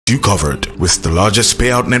you covered. With the largest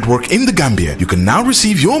payout network in the Gambia, you can now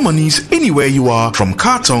receive your monies anywhere you are, from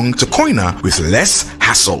Kartong to Koina, with less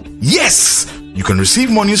hassle. Yes! You can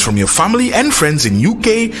receive monies from your family and friends in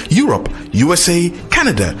UK, Europe, USA,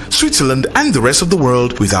 Canada, Switzerland, and the rest of the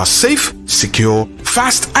world with our safe, secure,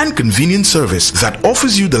 fast, and convenient service that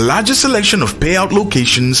offers you the largest selection of payout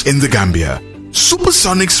locations in the Gambia.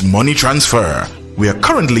 Supersonic's Money Transfer. We are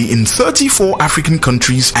currently in 34 African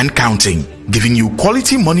countries and counting, giving you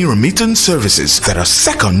quality money remittance services that are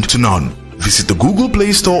second to none. Visit the Google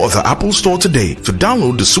Play Store or the Apple Store today to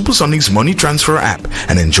download the Supersonics Money Transfer app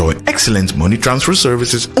and enjoy excellent money transfer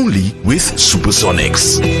services only with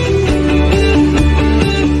Supersonics.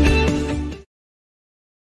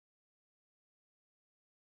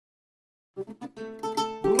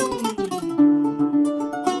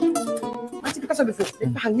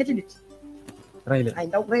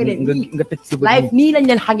 live nii lañ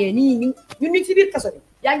leen xangee nii ñun ñu ci biir kaso bi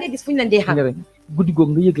yaa ngi gis fu ñu leen dee xam guddi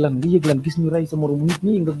googu nga yëg lan gis ñu rey sa morom nit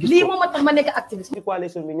ñi nga gis lii moom tax ma nekk activiste ci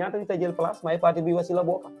coalition bi ñaata nit a jël place may parti bi wax ci la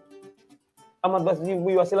bokk Amad Bass bi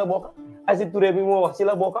muy wax ci la bokk Aziz Touré bi moo wax ci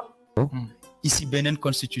la bokk ici beneen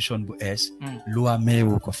constitution bu ees loi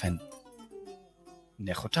mayewu ko fenn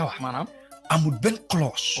neexuta wax maanaam amul benn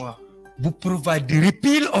clause bu provide the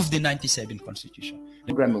repeal of the 97 constitution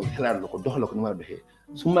programme bi xalaat la ko dox la ko ni war a doxee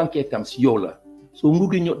su manqué tam si yow la soo nguur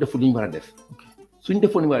gi ñoo defu li ñu war a def suñ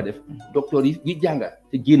defoon ni war a def docteur yi jànga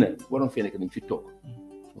te génn waroon fee nekk nañ fi toog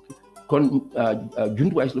kon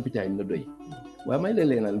jumtuwaay si lopitaan yi na doy waaye may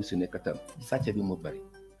léeg-léeg naa lu si nekk tam sàcc bi moo bari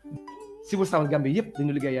civil servant Gambie yëpp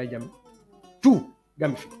dañu liggéey Yaya Jammeh tout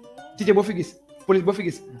Gambie fi teacher boo fi gis police boo fi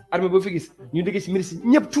gis armée boo fi gis ñu liggéey si ministre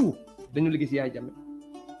ñëpp tout dañu liggéey si Yaya Jammeh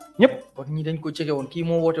ñëpp kon ñi dañ ko cekke woon kii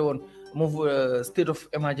moo woote woon moo state of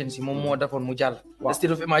emergency moom moo defoon mu jàll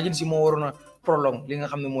state of emergency moo waroon a prolong li nga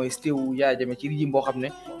xam ne mooy state wu Yaya Jammeh ci régime boo xam ne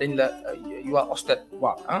dañ la you are ousted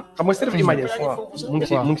waaw xam nga state of emergency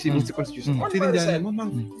mu ngi si constitution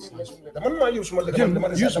man maa yow suma dëgg dama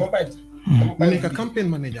bàyyi mu nekk campaign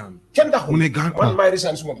manager am kenn taxul mu ne man maay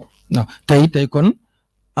resign suma bopp non tey kon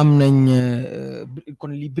am nañ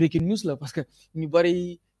kon li breaking news la parce que ñu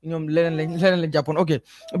bari ñoom leneen lañ jàppoon ok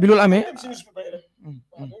bi loolu amee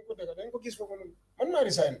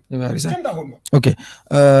ok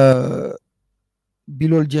bi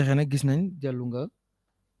loolu jeexee nag gis nañ dellu nga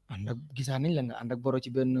ànd ak gisaan nañ la nga ànd ak Barrow ci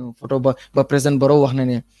benn photo ba président Barrow wax na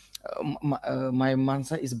ne my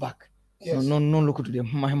Mansa is back noonu la ko tuddee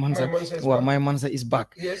my Mansa is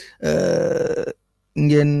back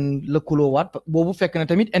ngeen lëkkaloo waat boobu fekk na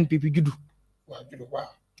tamit NPP juddu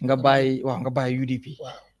nga bàyyi UDP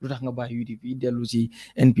lu tax nga bàyyi UDP dellu si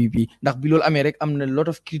NPP ndax bi loolu amee rek am na lot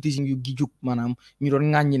of criticism yu gi jug maanaam ñu doon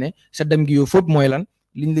ŋàññi ne sa dem gi yow fóot mooy lan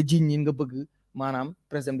liñ la jiñ ñi nga bëgg maanaam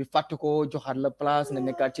président bi fàtte ko joxaat la place nga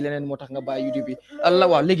nekkaat ci leneen moo tax nga bàyyi UDP Allah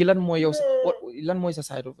waaw léegi lan mooy yow lan mooy sa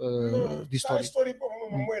side of the story boobu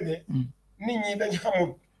moom mooy ne nit ñi dañ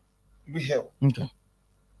xamul lu xew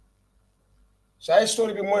sa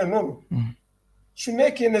story bi mooy noonu su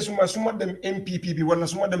nekkee ne suma dem MPP bi wala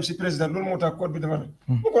suma dem si président loolu moo tax code bi dafa ne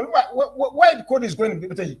kon why the code is going bi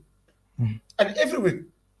tey and every week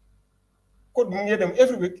code bi mu ngi dem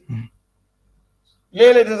every week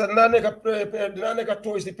léeg-léeg dinaa nekk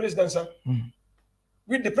tooy si président sax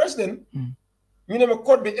with the president ñu ne ma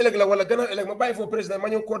code bi ëllëg la wala gannaaw ëllëg ma bàyyi foofu président ma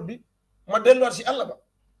ñëw code bi ma delluwaat si àll ba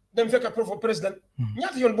dem fekk foofu président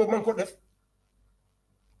ñaata yoon boobu man ko def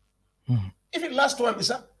if it last one bi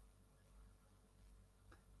sax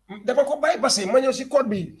dafa ko bàyyi basi ma ñëw si code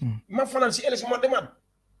bi ma fanaan si élection ma demaat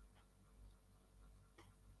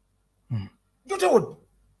jotewut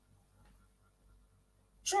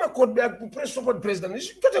suma code bi ak support président bi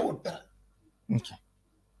jotewut dara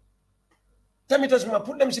tamit suma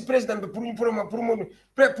pour dem si président bi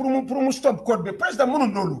pour mu stop code bi président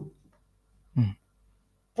mënul loolu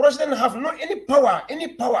president have no any power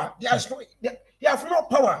they have no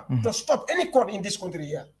power to stop any code in this country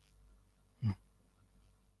here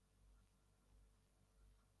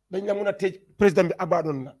dañ la mën a tëj président bi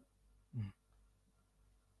abandon na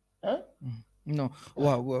non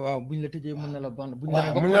waaw buñ la tëjee mën na la baal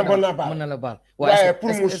mën na la baal waaye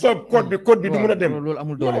pour mu stop code bi du mën a dem loolu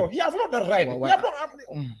amul doole non yaa not that right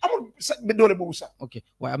amul doole boobu sax ok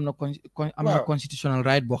waaye am na constitutional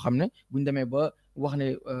right boo xam ne buñ demee ba wax ne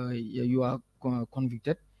you are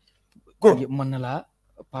convicted mën na laa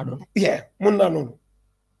pardon mën naa loolu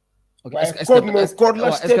code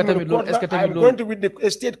la state I'm going to with the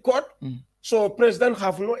state court so president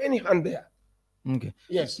have no any hand there ok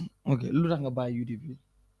yes ok lu tax nga bàyyi UDP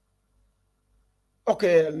ok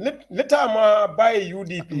li tax ma bàyyi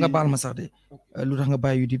UDP nga baal ma sax de lu tax nga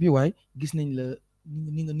bàyyi UDP waaye gis nañ la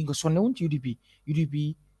ni nga sonne woon ci UDP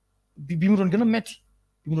bi mu doon gën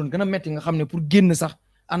a metti nga xam ne pour génn sax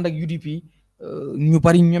ànd ak UDP ñu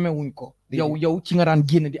bari ñemewuñ ko yow ci nga daan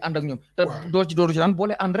génn di ànd ak ñoom te doo ci daan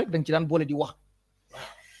boole ànd rek dañ ci daan boole di wax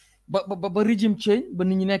ba régime change ba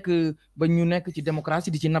nit ñi ñu nekk ci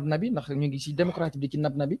démocratie di ci nab nabi ndax ñu ngi ci démocratie di ci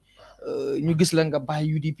nab nabi ñu gis la nga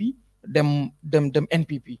bàyyi UDP dem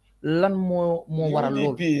NPP lan moo waral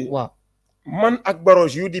loolu waaw man ak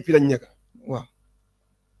Barrow'S UDP lañ nekk waaw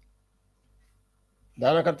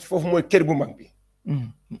daanaka foofu mooy kër bu mag bi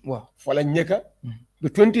waaw fa lañ nekk ba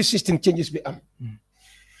 2016 changes bi am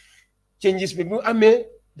changes bi bu amee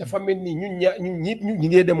dafa mel ni ñun ñu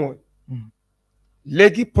ngi demoo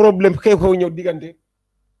léegi problème xew-xew ñëw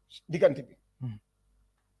diggante bi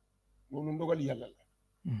loolu ndogal yàlla la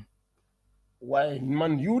waaye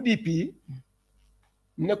man UDP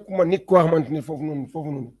nekkuma nit koo xamante ne foofu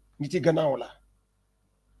noonu nit ci gannaaw la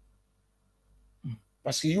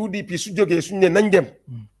parce que UDP su jógee suñ ne nañ dem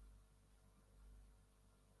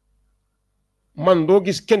man doo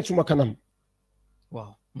gis kenn suma kanam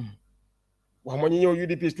waaw wax ma ñu ñëw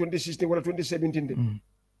UDP 2016 wala 2017 de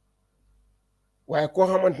waaye koo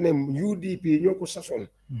xamante ne UDP ñoo ko sasoon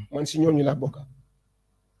man si ñooñu laa bokka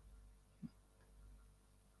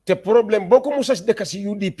te problème boo ko musa dëkk si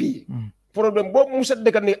UDP problème boo musa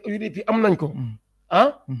dëkk ne UDP am nañ ko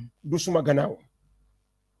du suma gannaaw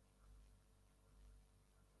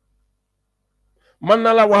man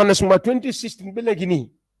naa la wax ne suma 2016 ba léegi nii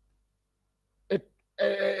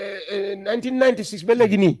 1996 ba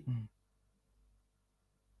léegi nii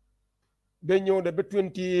ba ñëw de ba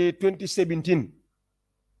 2017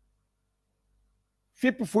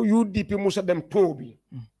 fépp fu UDP musa dem taux bi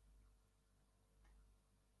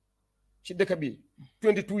ci dëkk bi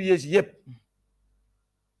 22 years yëpp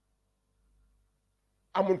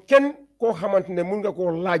amul kenn koo xamante ne mun nga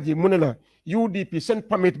koo laajee mu ne la UDP seen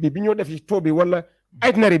permit bi ñoo def ci taux bi wala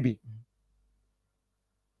itinéraire bi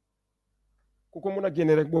ku ko mun a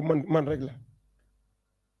génne rek boobu man rek la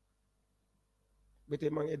ba tey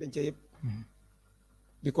maa ngi denc yëpp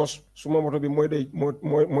because suma moto bi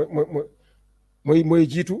mooy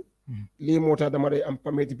jiitu lii moo tax dama day am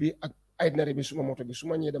permit bi ak itinéraire bi suma moto bi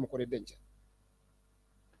suma ñëwee dama ko dee denc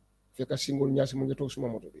fekk singul ñaasi mu ngi toog suma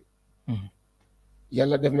moto bi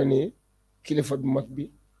yàlla def na ni kilifa bu mag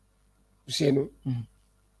bi seenu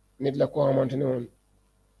nit la koo xamante ne woon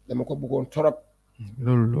dama ko bëggoon torop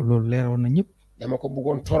loolu leeroon na ñëpp dama ko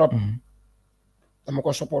bëggoon torop dama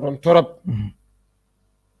ko soppoon torop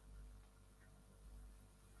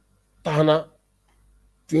tax na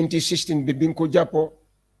 2016 bi nga ko jàppoo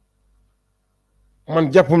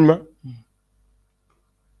man jàppuñ ma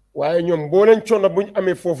waaye ñoom boo leen coono buñ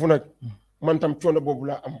amee foofu nag man tam coono boobu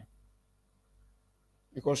laa am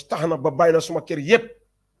because tax na ba bàyyi na suma kër yépp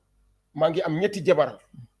maa ngi am ñetti jabar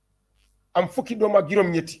am fukki doom ak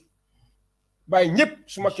juróom-ñetti bàyyi ñëpp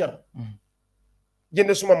suma kër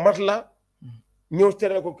jënd suma matla ñëw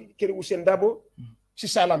tere ko kër Ousainou Darboe si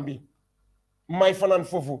salam bi may fanaan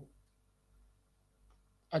foofu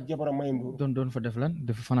ak jabara may mbu doon fa def lan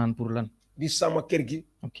dafa fanaan pour lan di sama kër gi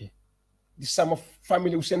ok di sama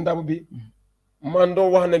famille Ousainou Darboe bi man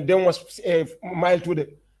doo wax ne dem ma mayel tuude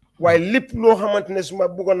waaye lépp loo xamante ne suma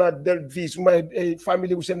bëggoon naa del fii suma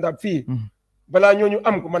famille Ousainou Darboe fii balaa ñooñu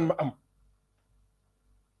am ko man ma am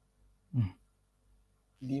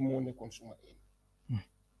lii moo nekkoon suma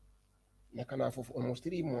nekk naa foofu almost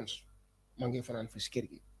 3 months maa ngi fanaan fi si kër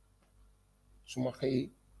gi suma xëy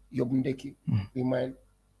yóbbu ndekki bi may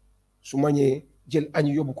su ma ñëwee jël añ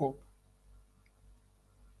yóbbu ko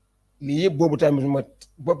lii yëpp boobu tamit suma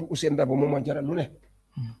bopp Ousainou Darboe moom ma jaral lu ne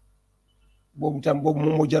boobu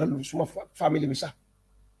moom moo jaral suma famille bi sax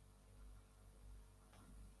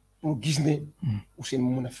pour gis ne Ousainou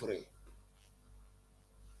mu mun a fure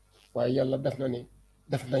waaye yàlla def na ne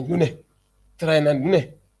def nañ lu ne tray nañ lu ne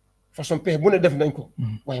façon pexe bu ne def nañ ko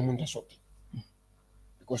waaye mënut a sotti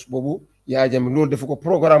because boobu Yaya Jammeh loolu dafa ko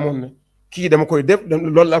programme woon ne kii dama koy def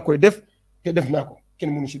loolu laa koy def te def naa ko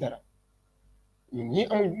kenn mënu si dara ñun ñii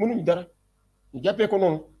mënuñu dara ñu jàppee ko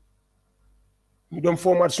noonu ñu doon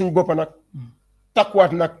foomaat suñu bopp nag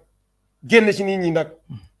takkuwaat nag génn si nit ñi nag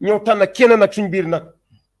ñëw tànn kenn nag suñ biir nag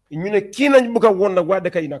ñu ne kii nañ bëgg a woon nag waa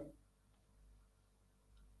dëkk yi nag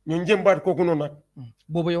ñu njëmbaat kooku noonu nag.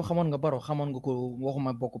 boobu yow xamoon nga Barrow xamoon nga ko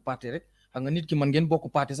waxuma bokk parti rek xam nga nit ki man ngeen bokk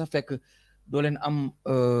parti sax fekk doo leen am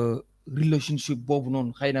relationship boobu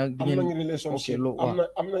noonu xëy na. am nañ relationship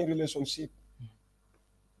am nañ relationship.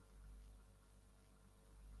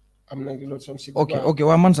 am nañ relationship. ok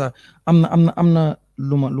waa man sax am na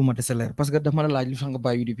lu ma dese leer parce que daf ma la laaj lu tax nga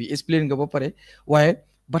bàyyi UDP explain nga ba pare waaye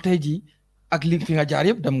ba tey jii ak li fi nga jaar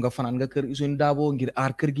yëpp dem nga fanaan nga kër Ousainou Darboe ngir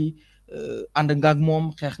aar kër gi ànd nga ak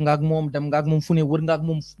moom xeex nga ak moom dem nga ak moom fu ne wër nga ak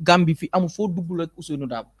moom Gambie fi amul foo duggul ak Ousainou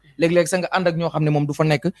Darboe léeg-léeg sax nga ànd ak ñoo xam ne moom du fa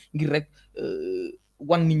nekk ngir rek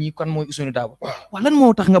wan nit ñi kan mooy Ousainou Darboe. waaw lan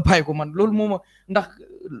moo tax nga bàyyi ko man loolu moom ndax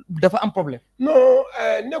dafa am problème. non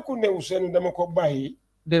nekkul ne Ousainou dama ko bàyyi.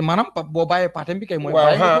 de maanaam boo bàyyee partem bi kay mooy.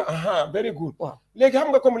 waaw very good. waaw léegi xam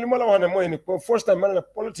nga comme li ma la wax ne mooy ne first time man la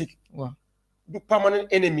politique. waaw du permanent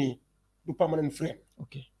ennemi du permanent friend.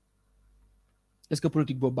 ok est-ce que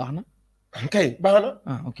politique boobu baax na. kay baax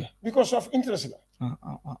na. ok because of interest la.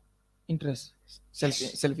 interest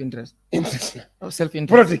self interest. interest la. self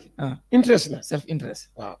interest politique. interest la. self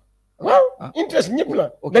interest. waaw interest ñëpp la.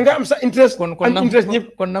 da nga am sa interest. kon interest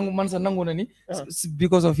ñëpp. kon nangu man sa nangu na ni.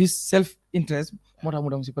 because of his self interest moo tax mu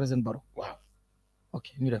dem si président Barrow. waaw ok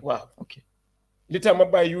ñu dem. waaw ok li tax ma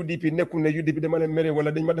bàyyi UDP nekkul ne UDP dama leen mere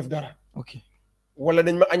wala dañ ma def dara. ok wala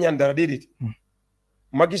dañ ma añaan dara déedéet.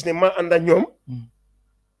 ma gis ne maa ànd ak ñoom.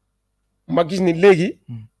 ma gis ni léegi.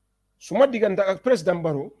 su ma diggante ak président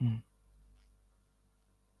Barrow.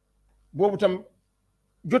 boobu tam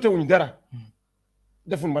jotewuñ dara.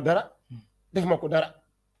 deful ma dara. def ma ko dara.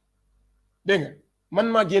 dégg nga man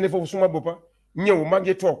maa génne foofu suma boppa ñëw maa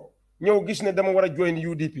ngi toog ñëw gis ne dama war a join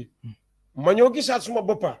UDP. ma ñëw gisaat suma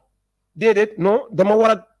boppa déedéet non dama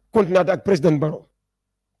war a continuer ak président Barrow.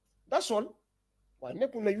 that's all. waaye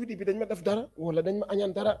nekkul na UDP dañ ma def dara wala dañ ma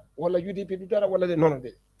añaan dara wala UDP du dara wala de noonu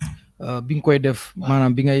de. bi nga koy def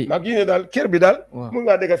maanaam bi ngay. maa gis ne daal kër bi daal. mun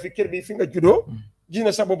ngaa dégg fi kër bi fi nga juddoo. gis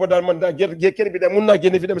na sa bopp daal man daal kër bi daal mun naa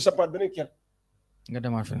génne fi dem sa paat beneen kër. nga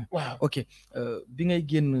demaat feneen. waaw ok bi ngay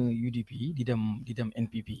génn UDP di dem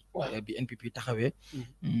NPP. bi NPP taxawee.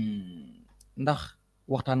 ndax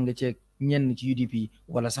waxtaan nga ceeg ñenn ci UDP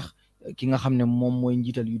wala sax ki nga xam ne moom mooy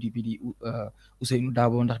njiital UDP di Ousainou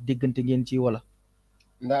Darboe ndax déggante ngeen ci wala.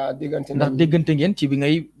 ndax déggante ngeen ci bi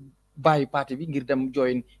ngay bàyyi parti bi ngir dem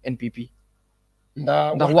join NPP.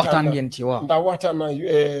 ndax waxtaan ngeen ci waaw. ndax waxtaan naa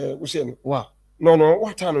Ousainou. waaw non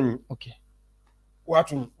waxtaanuñu. ok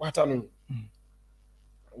waxtaanuñu.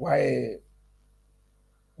 waaye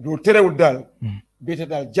loolu terewul daal. béyte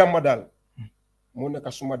daal jàmm daal. moo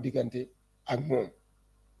nekk suma diggante ak moom.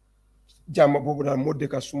 jàmm boobu daal moo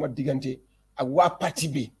nekk suma diggante ak waa parti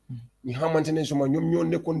bi. ñu xamante ne suma ñoom ñoo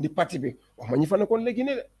nekkoon di parti bi wax ma ñi fa nekkoon léegi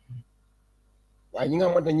ne de waaye ñi nga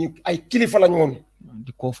xamante ne ay kilifa lañ woon.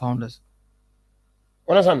 di co-founders.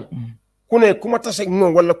 wala san ku ne ku ma tase ak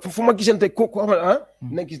moom wala fu ma gisante ko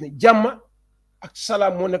na gis ne jàmm ak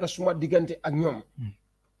salaam moo nekk suma diggante ak ñoom.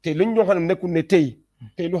 te lu ñu doon xam ne nekkul ne tey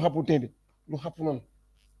lu xapu tey de lu xapu noonu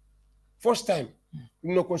first time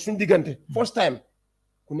lu nekkoon suñu diggante first time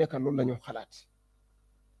ku nekk loolu la ñu xalaat.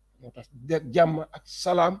 moo tax jàmm ak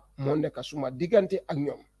salaam moo nekk suma diggante ak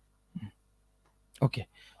ñoom. ok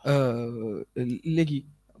léegi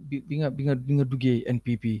bi nga duggee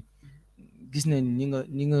NPP gis nañ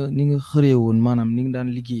ni nga xëree woon maanaam ni nga daan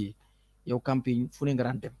liggéeyee yow campagne fu ne nga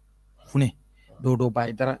daan dem fu ne doo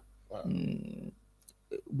bàyyi dara.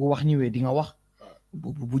 bu wax ñëwee di nga wax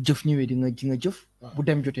bu jëf ñëwee di nga jëf bu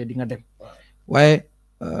dem jotee di nga dem waaye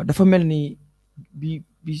dafa mel ni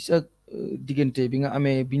bi sa diggante bi nga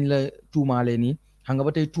amee biñ la tuumaalee nii xam nga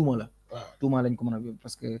ba tey tuuma la. tuuma lañ ko mën a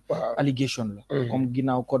parce que. allégation la. comme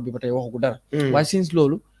ginnaaw code bi ba tey waxagu dara. waaye since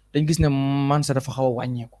loolu dañ gis ne Mansa dafa xaw a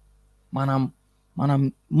wàññeeku maanaam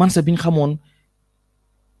Mansa biñ xamoon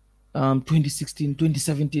 2016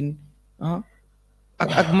 2017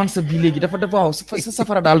 ak Mansa bi léegi dafa waaw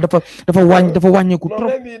safara daal dafa wàññeeku trop.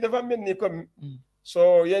 non dafa mel ni comme.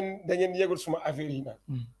 soo yéen da ngeen yëgul suma affaire yi nag.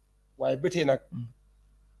 waaye bëtee nag.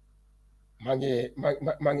 maa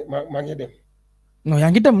ngi dem. non yaa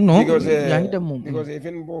ngi dem non yaa ngi dem moom. because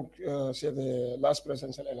even boo c'est the last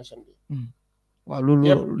presidential election bi. waaw loolu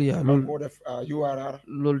yaa loolu boo def URR.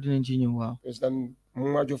 loolu dinañ ci ñëw waaw. président mu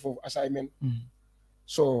ma jox foofu assignment.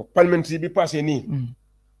 so parliamentary bi passé nii.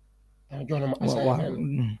 jox na ma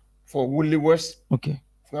assignment. for Wulli West. ok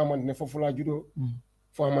fu nga xamante ne foofu laa juddoo.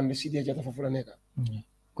 foo xamante ne Sidia Jata foofu la nekk.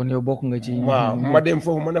 kon yow bokk nga ci. waaw ma dem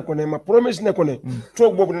foofu ma ne ko ne ma promise ne ko ne.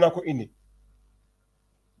 toog boobu dinaa ko indi.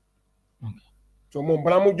 so moom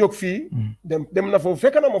balaa mu jóg fii. dem na foofu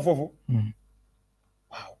fekk na ma foofu.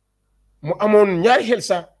 waaw mu amoon ñaari xel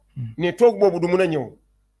sax. ne toog boobu du mun a ñëw.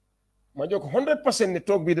 ma jóg 100% ne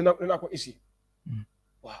toog bi dinaa ko isi.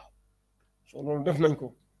 waaw so loolu def nañ ko.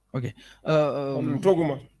 ok.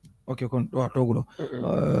 tooguma. ok kon waaw tooguloo.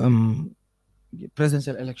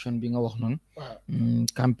 presidential election bi nga wax noonu.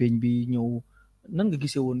 campagne bi ñëw nan nga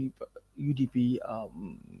gisee woon UDP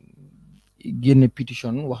génne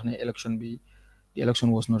pétition wax ne election bi the election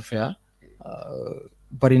was not fair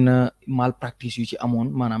bari na malpractice yu ci amoon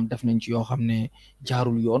maanaam def nañ ci yoo xam ne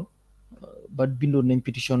jaarul yoon ba bindoon nañ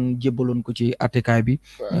pétition jébbaloon ko ci attekaay bi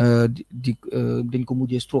dañ ko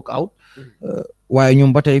mujjee stroke out waaye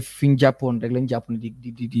ñoom ba tey fi ñu jàppoon rek lañ jàpp ne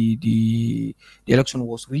di election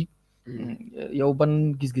was rigged yow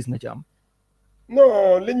ban gis-gis nga ci am.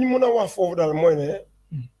 non li ñu mën a wax foofu daal mooy ne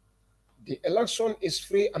the election is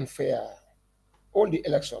free and fair all the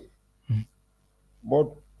election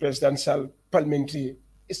both presidential parliamentary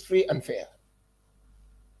is free and fair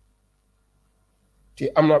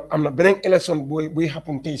te am na beneen election buy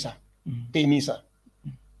happen tey sax tey nii sax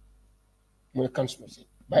mooy council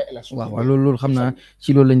by election waaw loolu xam naa ci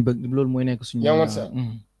loolu lañ bëgg loolu mooy nekk suñu yaa sa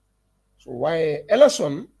so waaye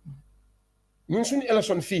election ñun suñu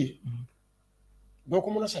election fii doo ko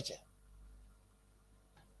mën a sàcce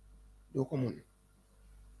doo ko mën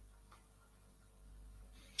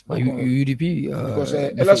UDP because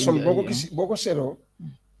election boo ko seetoo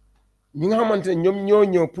ñi nga xamante ne ñoom ñoo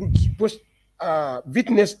ñëw pour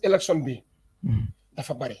witness election bi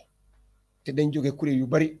dafa bari te dañ jóge kuréel yu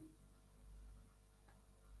bari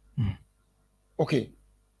ok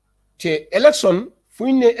te election fu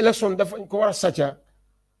ñu ne election dafa ko war a sàcca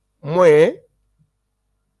mooy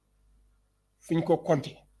fi ñu ko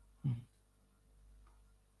compté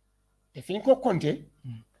te fi ñu ko compté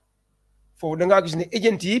foofu da ngaa gis ne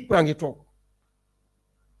agent yi paa ngi toog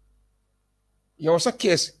yow sa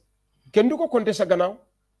kees kenn du ko compté sa gannaaw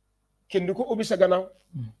kenn du ko ubbi sa gannaaw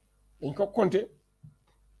dañ ko compté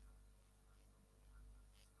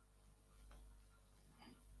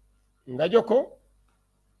nga jox ko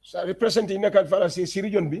sa représenté yi nekkat fala si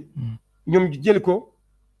région bi ñoom jël ko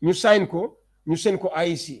ñu sign ko ñu seen ko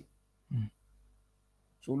AIC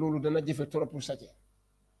so loolu dana jëfe trop pour sàcce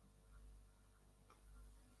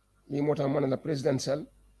lii moo tax ma ne la présidentielle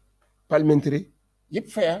parliamentary yëpp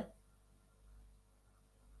faya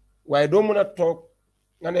waaye doo mën a toog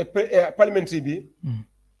nga ne parliamentary bi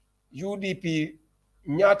UDP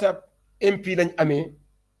ñaata MP lañ amee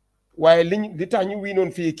waaye li tax ñu wii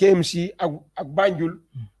noon fii KMC ak Banjul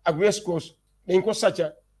ak West Coast dañ ko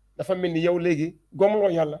sàcca dafa mel ni yow léegi gomloo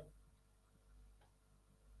yàlla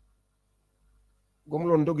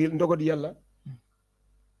gomloo ndogodi yàlla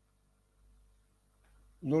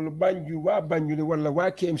loolu waa Banjul wala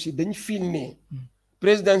waa KMC dañ fiil ne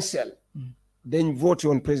présidentiel dañ voté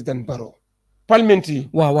woon président Barrow parliamentary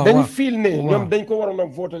dañ fiil ne ñoom dañ ko waroon a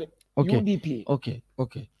voté UDP ok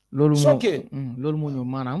loolu moo ñëw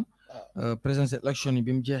maanaam presidential election yi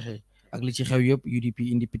bi mu jeexee ak li ci xew yëpp UDP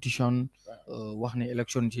indi pétition wax ne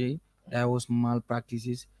election ci there was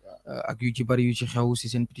malpractices ak yu ci bari yu ci xew si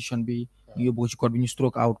seen pétition bi ñu yóbbu ko ci code bi ñu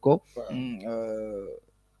stroke out ko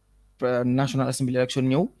National Assembly election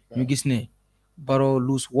ñëw ñu gis ne Barrow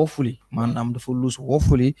lose woefully maanaam dafa lose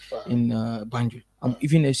woefully in Banjul am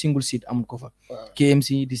even a single seat amul ko fa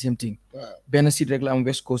KMC the same thing benn seat rek la am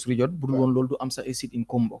West Coast region bu dul woon loolu du am sax a seat in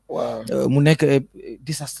Kombo mu nekk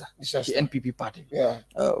disaster ci NPP party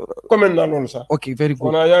comment naa loolu sax ok very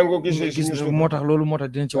good yaa ngi ko gis moo tax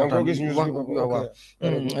dinañ ci waxtaan waaw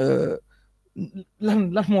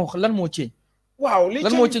lan moo change waaw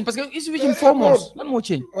lan moo change parce que it's within 4 months lan moo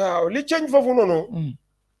change waaw li change foofu noonu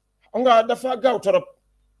nga dafa gaaw torop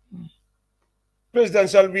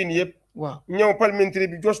presidential win yëpp waaw ñëw parliamentary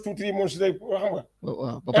bi just 2-3 months lay xam nga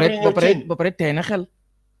waaw ba pare tey na xel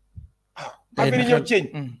affaire ñëw change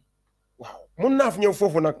waaw mun naa fi ñëw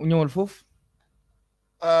foofu nag ñëwal foofu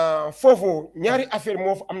foofu ñaari affaire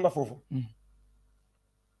moo fa am na foofu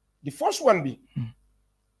the first one bi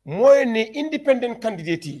mooy ne independent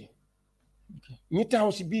candidate yi ñi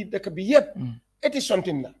taxaw si biir dëkk bi yëpp eti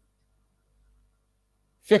something la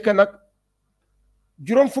fekk nag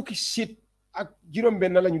juróom fukki seat ak juróom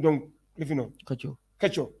benn la ñu doon lifi noonu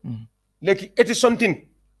këccoo léegi eti something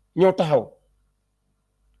ñoo taxaw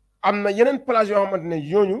am na yeneen place yoo xamante ne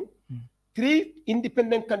ñooñu 3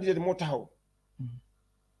 independent candidate moo taxaw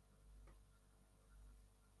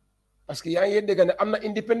parce que yaa ngi dégg ne am na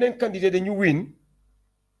independent candidate dañu win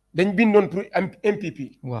dañ bindoon pour MPP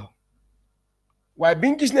waaw waaye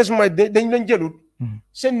biñ gis ne suma dañ leen jëlut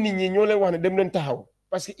seen nit ñi ñoo leen wax ne dem leen taxaw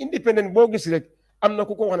parce que independent boo gis rek am na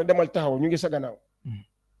ku ko wax ne demal taxaw ñu ngi sa gannaaw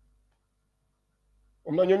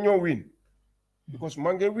am na ñoo win because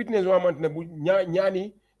maa ngi witness yoo xamante ne bu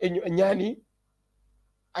ñaani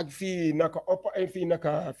ak fii naka fii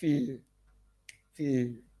naka fii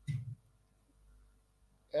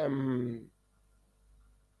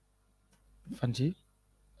fan ci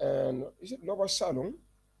is it Lower Salum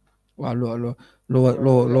waaw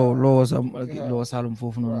Lower Salum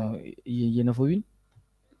foofu noonu yéen a fa win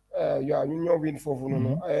yeah, ñu ñoo win foofu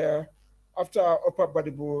noonu after Upper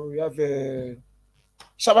Badibu we have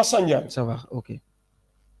Saba Sanjaan Saba ok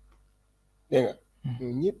dégg nga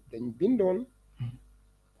ñoo ñëpp dañ bindoon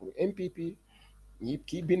pour MPP ñëpp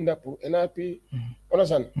kii binda pour NRP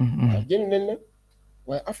onasan waaye jël nañ la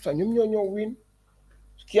waaye after ñoom ñoo ñëw win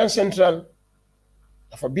Kian Central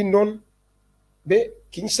dafa bindoon ba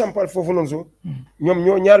ki ñu sampal foofu noonu so ñoom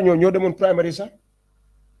ñoo demoon primary sax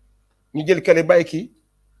ñu jël kale bàyyi kii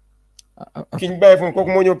ki ñu bàyyi foofu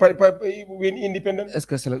kooku moo ñëw win independent est-ce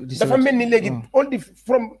que dafa mel ni léegi all the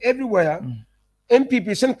from everywhere MPP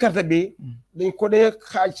seen carte bi dañ ko dee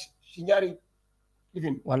xaaj si ñaari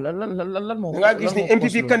lifin wala lan moo da ngaa gis ni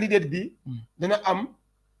MPP candidate bi dana am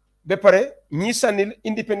ba pare ñii sànnil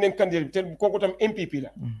independent candidate bi te kooku tam MPP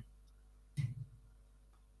la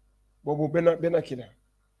boobu benn kii la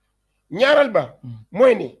ñaaral ba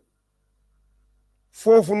mooy ni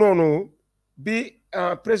foofu noonu bi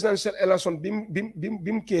presidential election bi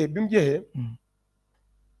mu jeexee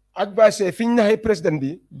advice fi ñu naxee président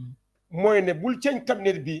bi mooy ne bul change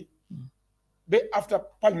cabinet bi ba after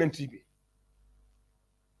parliamentary bi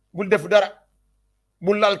bul def dara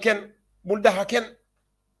bul laal kenn bul daxa kenn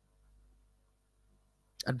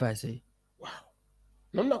advice yi waaw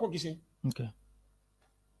noonu naa ko gisee ok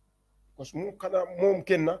parce que moom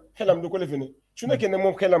kenn na xelam du ko lefe ne su nekkee ne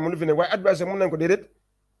moom xelam mu lefe ne waaye advice mun nañ ko déedéet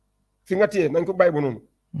fi nga téye nañ ko bàyyi ba noonu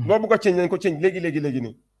loo bëgg a change nañ ko change léegi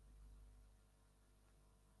nii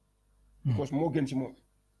parce que moo gën ci moom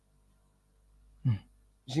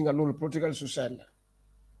gis nga loolu political society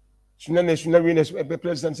la su na wine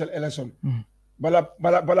presidential election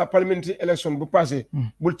bala parliamentary election bu passé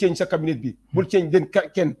bul change sa cabinet bi bul change den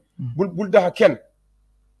kenn bul daxa kenn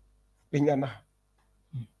dañ laa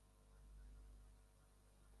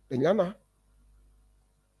nax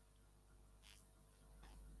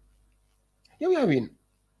yow yaa win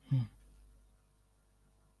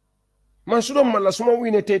man su doon man la su ma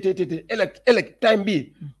wine tey elek time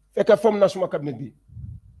bi fekk fomm na suma cabinet bi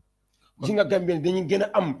si nga Gambien dañuy gën a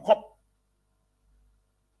am xob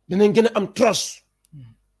danañ gën a am trust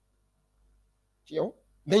ci yow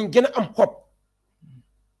dañ gën a am xob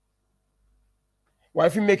waaye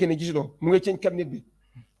fi mu nekk ne gisuloo mu ngi ceeñ cabinet bi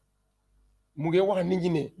mu ngi wax nit ñi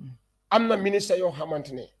ne am na ministre yoo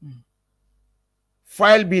xamante ne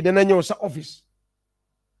file bi dana ñëw sa office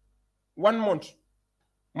 1 month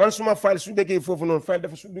man suma file su déggee foofu noonu file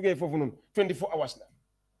dafa su duggee foofu noonu 24 hours la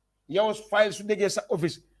yow file su déggee sa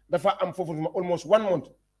office dafa am foofu noonu almost 1 month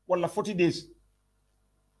wala 40 days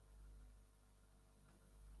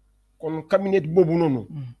kon cabinet boobu noonu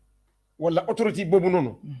wala autorité boobu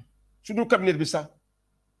noonu su du cabinet bi sax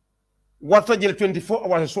warta jël 24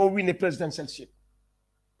 hours soo wine presidential seat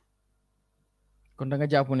kon da nga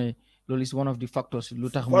jàpp ne loolu is one of the factors lu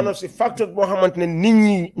tax one of the factors boo xamante ne nit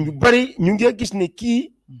ñi ñu bari ñu ngi gis ne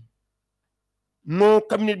kii non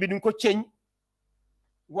cabinet bi duñ ko ceeñ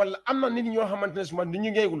wala am na nit ñoo xamante ne suma ñu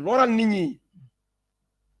ngi loral nit ñi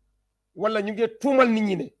wala ñu ngi tuumal nit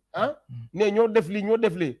ñi ne ne ñoo def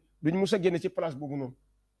li duñ mus a génne ci place boobu noonu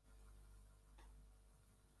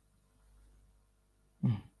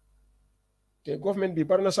te government bi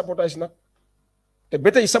bari na sabotage nag te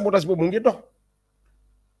ba tey sabotage boobu mu ngi dox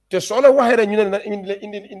te soo la waxee rek ñu ne na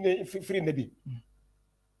indi firinde bi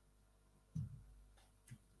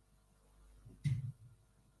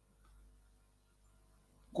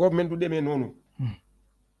government du demee noonu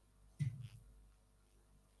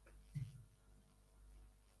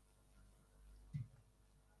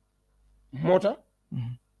moo tax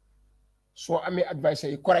soo amee advice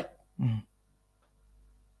yi correct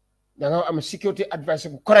da nga am security advice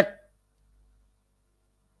bu correct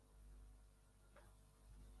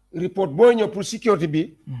report boo ñëw pour sécurité bi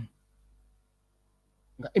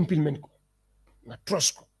nga implement ko nga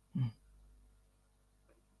trust ko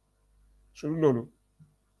su loolu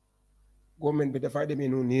government bi dafa demee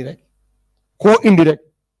noonu nii rek koo indi rek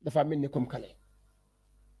dafa mel ni comme kale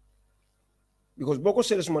because boo ko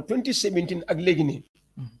seetlee suma 2017 ak léegi nii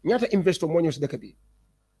ñaata investor moo ñëw si dëkk bi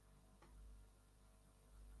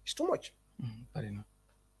it's too much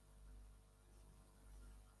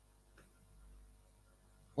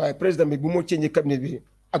waaye président bi bu moo change cabinet bi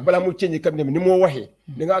ak balaa mu change cabinet bi ni moo waxee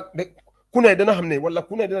da nga ku ne dana xam ne wala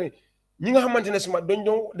ku ne dana ñi nga xamante ne suma dañ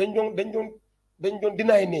doon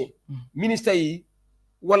dinaay ne ministre yi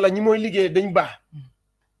wala ñi mooy liggéey dañ baax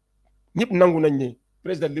ñëpp nangu nañ ne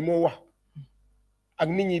président li moo wax ak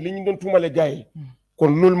nit ñi li ñu doon tuumale gars yi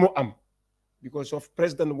kon loolu moo am because of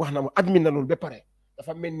président wax na ma admin na loolu ba pare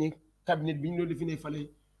dafa mel ni cabinet bi ñu doon defi ne fale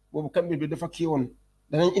boobu cabinet bi dafa kii woon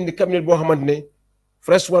danañ indi cabinet boo xamante ne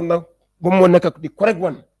fresh one na ba moo nekk di correct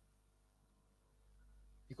one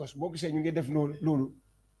because boo gisee ñu ngi def loolu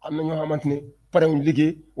am na ñoo xamante ne pare wuñ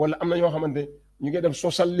liggéey wala am na ñoo xamante ne ñu ngi dem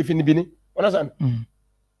social lifin bi ni onasan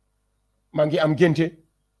maa ngi am génte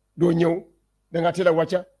doo ñëw da nga teel a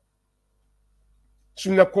wàcca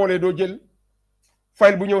suñ la koolee doo jël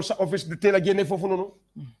file bu ñëw sa office du teel a génne foofu noonu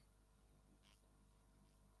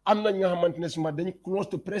am na nga xamante ne suma dañ close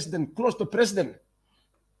to president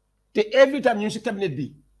te every time ñu si cabinet bi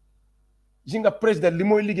si nga président li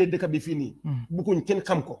mooy liggéey dëkk bi fii nii bukkuñ kenn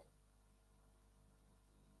xam ko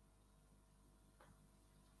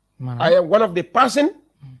I am one of the person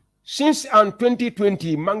since en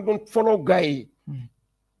 2020 maa ngi doon follow gars yi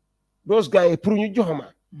those gars yi pour ñu joxama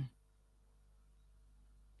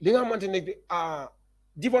li nga xamante ne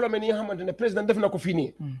développement yi nga xamante ne président def na ko fii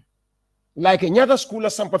nii like ñaata school la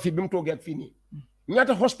sampa fii bi mu toogee ak fii nii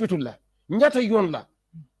ñaata hospital la ñaata yoon la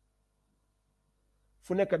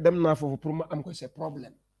fu nekk dem naa foofu pour ma am ko c'est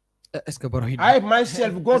problème est-ce que Barrow I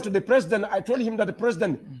myself go to the president I told him that the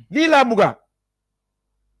president lii laa bugga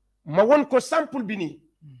ma won ko sample bi nii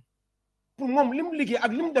pour moom li mu liggéey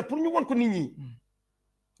ak li mu def pour ñu won ko nit ñi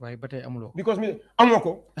waaye ba tey amuloo because mi amoo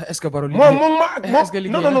ko est-ce que Barrow moom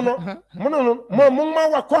moom maa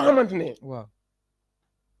wax koo xamante ne waaw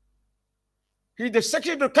he the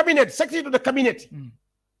secretary of the cabinet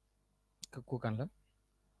ku kan la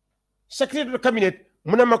secretary of the cabinet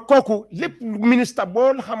mu ne ma kooku lépp ministre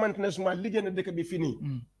boo xamante ne suma liggéey na dëkk bi fii nii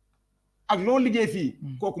ak loo liggéey fii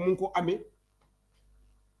kooku mu ngi ko amee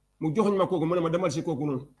mu joxuñ ma kooku mu ne ma demal si kooku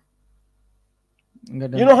noonu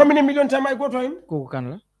you know how many million time I go to him kooku kan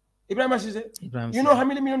la Ibrahima Cissé you know how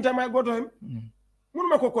many million time I go to him mënu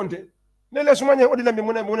ma ko compter léeg-léeg su ma ñëwee audit bi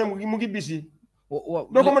mu ngi bisi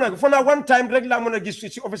doo ko mën a fo naa one time rek laa mën a gis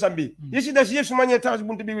si office am bi yi si des yëpp su ma ñëwee taxaw si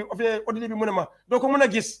buntu bi audit bi mu ne ma doo ko mën a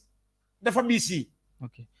gis dafa bisi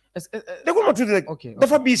ok déggul ma tuuti rek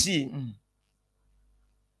dafa bisi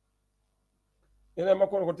yeneen ma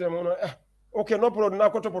ko te mu ne ok no problème naa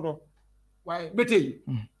ko toppatoo waaye ba tey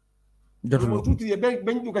jotul tuuti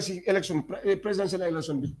bañ dugg si élection présidentielle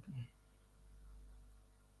élection bi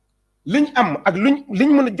liñ am ak liñ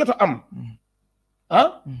mën a jot a am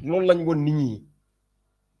loolu lañ woon nit ñi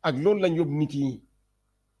ak loolu lañ yóbbu nit ñi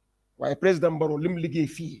waaye président Barrow lim liggéey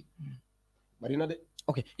fii bari na de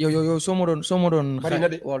ok yow soo ma doon bari na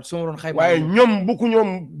de waaw soo ma doon xayma waaye ñoom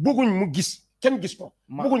bugguñ mu gis kenn gis ko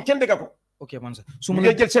bugguñ kenn dégg ko ok man sax su ma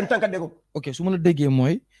la jël seen tànka dégg ko ok su ma la déggee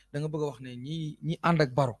mooy da nga bëgg a wax ne ñi ànd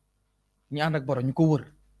ak Barrow ñu ko wër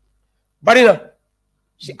bari na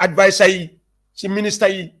si advice yi si ministre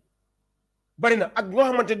yi bari na ak ñoo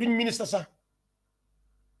xamante duñ ministre sax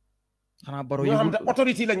xanaa Barrow ñoo xamante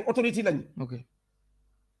autorité lañ ok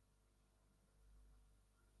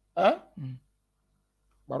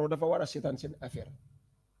Barrow dafa war a seetaan seen affaire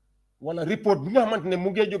wala report bi nga xamante ne mu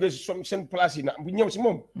ngi jógee si seen place yi na bu ñëw si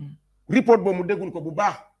moom report boobu mu déggul ko bu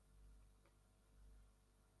baax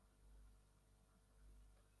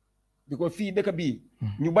because fii dëkk bii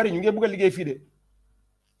ñu bari ñu ngi bëgg a liggéey fii de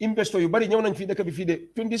investor yu bari ñëw nañ fii dëkk bi fii de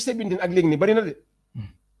 2017 ak léegi ni bari na de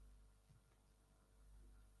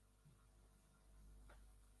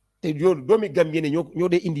te yoolu doomi Gambie ne ñoo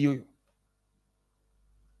dee indi yooyu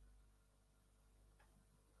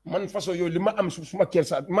man façon yooyu li ma am suma kër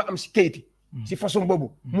sa ma am si kayiti si façon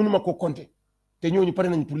boobu mënuma ko compter te ñooñu pare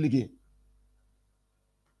nañ pour liggéey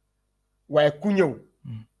waaye ku ñëw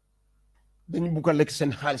dañu bugg a lekk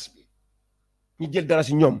seen xaalis bi ñu jël dara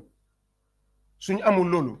si ñoom suñu amul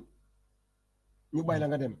loolu ñu bàyyi la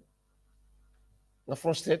nga dem nga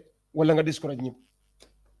frustrate wala nga discourage ñëpp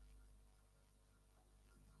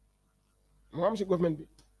moo am si government bi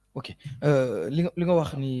ok li nga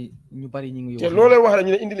wax ni ñu bari ñu ngi te loolu wax la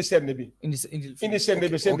ñu ne indi sende bi indi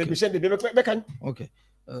sende bi ba kañ ok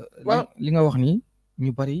li nga wax ni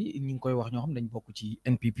ñu bari ñu ngi koy wax ñoo xam dañ bokk ci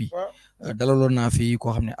NPP dalaloon naa fi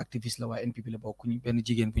koo xam ne activiste la waaye NPP la bokk ñu benn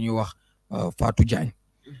jigéen bu ñuy wax Fatou Diagne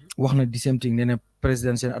wax na the same thing nee na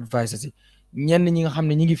presidential adviser si ñenn ñi nga xam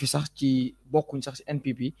ne ñi ngi fi sax ci bokkuñ sax si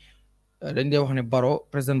NPP dañ dee wax ne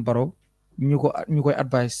président Barrow ñu koy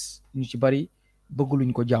advice ñu ci bari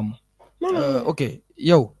bëgguluñ ko jàmm ok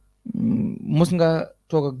yow mos nga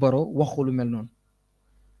toog ak Barrow wax ko lu mel noonu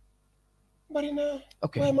bari na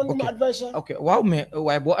ok waaye man duma advice ok waaw mais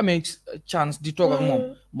waaye boo amee chance di toog ak moom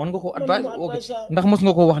mën nga ko advice ok ndax mos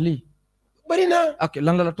nga ko wax lii bari na ok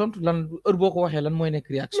lan la tontu lan heure boo ko waxee lan mooy nekk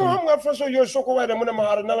réaction non xam nga façon yooyu soo ko waxee mu ne ma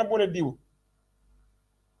xaaral na la boole diw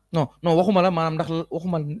non waxuma la maanaam ndax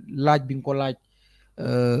waxuma laaj bi nga ko laaj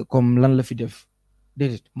comme lan la fi def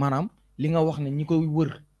déedéet maanaam li nga wax ne ñi ko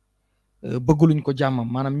wër bëgguluñ ko jàmmam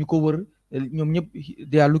maanaam ñi ko wër ñoom ñëpp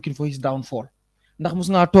they are looking for his downfall ndax mos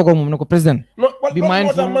ngaa toog ak moom ne ko président bi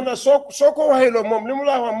moo tax man soo ko waxee loolu moom li mu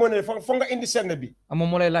la wax moo ne foog nga indi serne bi moom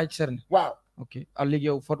moo lay laaj serne waaw ok léegi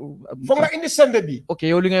yow foog nga indi sende bi. ok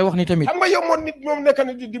yow li ngay wax ni tamit. xam nga yow moom nit moom nekk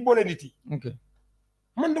na di boole nit yi. ok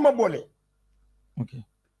man duma boole. ok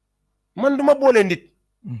man duma boole nit.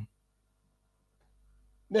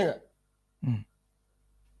 dégg nga.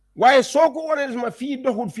 waaye soo ko waree ma fii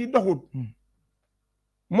doxul.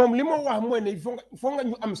 moom li ma wax mooy ne foog nga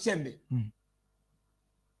ñu am sende.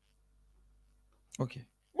 ok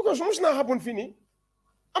because mus naa happen fii nii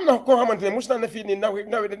am na koo xamante ne mus naa ne fii nii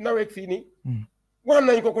naweeg fii nii. wax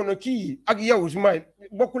nañ ko ne kii ak yow suma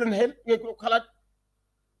bokku leen xel nga ko xalaat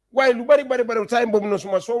waaye lu bari time boobu noonu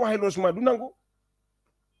suma soo waxee loolu suma du nangu.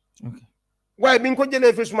 waaye bi ñu ko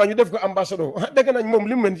jëlee fi suma ñu def ko ambassadeur dëgg nañ moom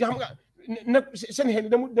li mu mel xam nga nag seen xel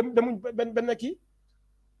demuñ benn kii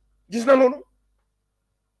gis na loolu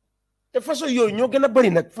te façon yooyu ñoo gën a bari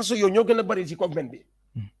nag façon yooyu ñoo gën a bari ci government bi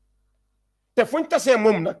te fuñ tasee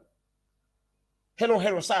moom nag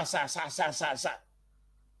xelo saa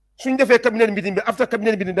suñ defee cabinet meeting bi after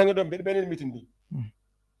cabinet meeting da nga doon beneen meeting bi.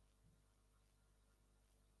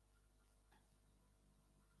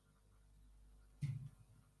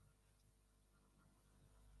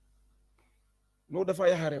 loolu dafa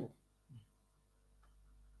yaxa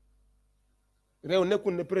réew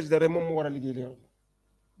nekkul ne président rek moom moo war a liggéey réew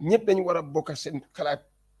ñëpp dañu war a bokk seen xalaat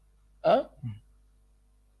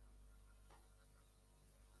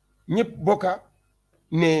ñëpp bokka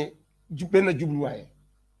ne benn jubluwaay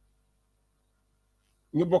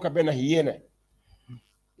ñu bokka benn yéene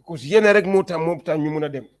parce que yéene rek moo tax ñu mun a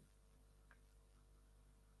dem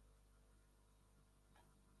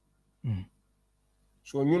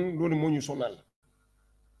soo ñun loolu moo ñu sonal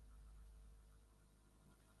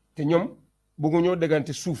te ñoom bëgguñoo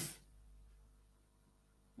déggante suuf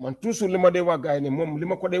man toujours li ma dee wax gars yi ne moom li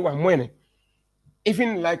ma ko dee wax mooy ne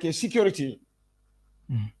even like security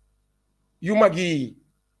yu mag yi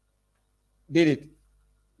déedéet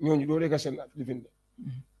ñooñu doo dégg seen lifin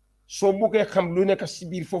soo buggee xam lu nekk si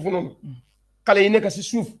biir foofu noonu xale yi nekk si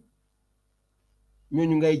suuf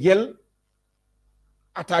ñooñu ngay jël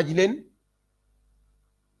attaque leen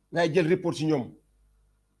ngay jël report si ñoom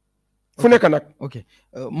fu nekk nag. ok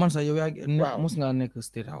Mansa yow yaa mos ngaa nekk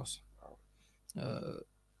Statehouse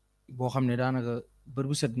boo xam ne daanaka bër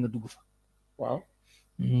bu set nga dugg fa. waaw.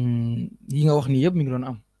 yi nga wax nii yëpp mi ngi doon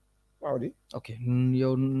am. waaw di. ok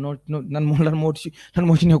yow lan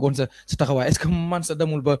moo ci nekkoon sa taxawaay est-ce que Mansa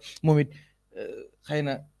demul ba moom it xëy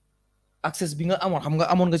na access bi nga amoon xam nga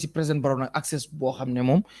amoon nga si président Barrow nag access boo xam ne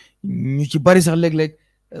moom ñu ci bari sax léeg-léeg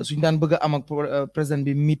suñ daan bëgg a am ak président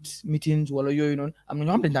bi meetings wala yooyu noonu am na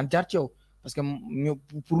ñoo xam dañ daan jaar ci yow parce que ñu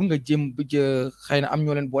pour nga jéem xëy na am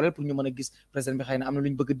ñoo leen booleel pour ñu mën a gis président bi xëy na am na lu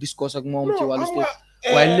ñu bëgg a discours ak moom ci wàllu state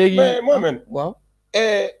waaye léegi waaw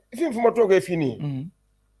fi fu ma toogee fii nii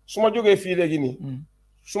su ma jógee fii léegi nii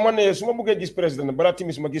su ma bëggee gis président balaa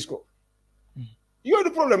timis ma gis ko yooyu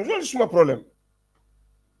du problème loolu suma problème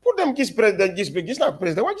pour dem gis président gis naa ko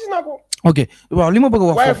président waaye gis naa ko. ok waaw li ma bëgg a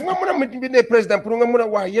wax. waaye fu nga mën a bindee président pour nga mën a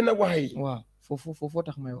wax yenn wax yi. waaw foofu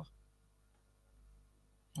tax may wax.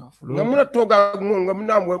 waaw nga mën a toog ak moom nga mën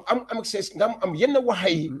a am accès nga am yenn wax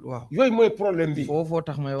yi. waaw yooyu mooy problème bi. foofu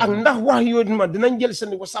tax may wax ak ndax wax yooyu ma dinañ jël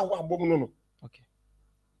seen sax wax boobu noonu. ok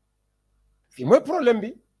fii mooy problème bi.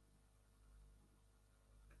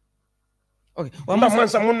 ok waaw ndax man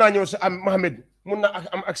sax mun naa ñëw si am Mohamed mun naa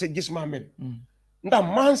am accès gis Mohamed. ndax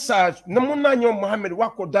Mansa mun naa ñëw Mohamed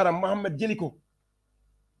wax ko dara Mohamed jëli ko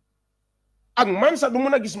ak Mansa du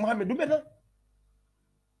mun a gis Mohamed du benn.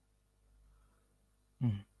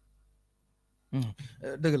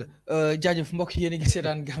 dëgg la jaajëf mbokk yéen a ngi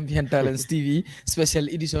seetaan Gambian Talents TV special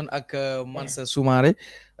edition ak Mansa Sumareh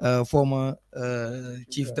former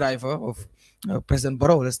chief driver of President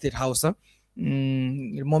Barrow la Statehouse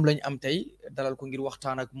moom lañ am tey dalal ko ngir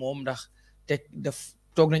waxtaan ak moom ndax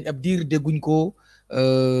toog nañ ab diir dégguñ ko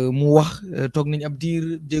mu wax toog nañ ab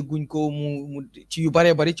diir dégguñ ko mu ci yu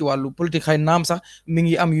baree bari ci wàllu politique xëy naam sax mi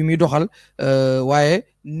ngi am yu muy doxal waaye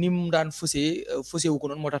ni mu daan fësee wu ko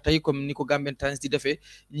noonu moo tax tey comme ni ko Gambian Talents di defee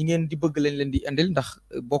ñi ngeen di bëgg leen di indil ndax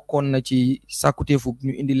bokkoon na ci sàkkuteefu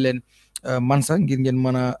ñu indil leen Mansa ngir ngeen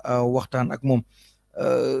mën a waxtaan ak moom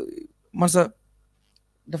Mansa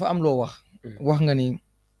dafa am loo wax nga ni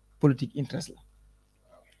politique interest la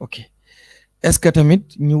ok est-ce que tamit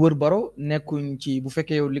ñu wër Barrow nekkuñ ci bu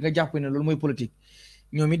fekkee yow li nga jàpp ne loolu mooy politique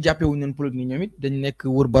ñoom it jàppee wuñ leen politique ni ñoom it dañ nekk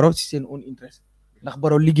wër Barrow ci seen own interest ndax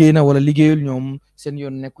Barrow liggéey na wala liggéeyul ñoom seen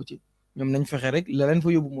yoon nekku ci ñoom nañ fexe rek la leen fa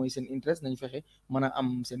yóbbu mooy seen interest nañ fexe mën a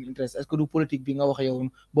am seen interest est-ce que du politique bi nga wax yow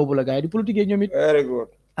boobu la gars yi di politique ñoom it. very good.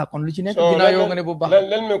 kon lu ci nekk ginnaaw yow nga ne bu baax.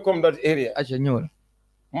 let me come that area. acca ñëwal.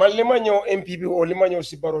 man li ma ñëw MPP o li ma ñëw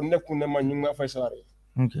si Barrow nekku ne man ñu ngi ma fay salaire.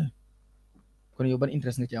 ok kon yow ban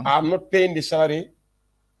interest nga ci am. I'm not paying the salary.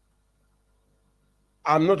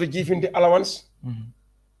 I'm not giving the allowance.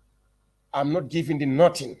 I'm not giving the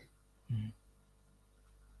nothing.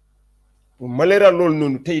 ma leeral loolu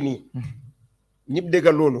noonu tey nii. ñëpp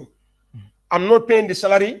déggal loolu. I'm not paying the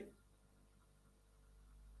salary.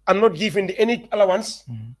 I'm not giving the any allowance.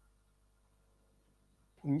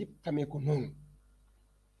 ñëpp xamee ko noonu.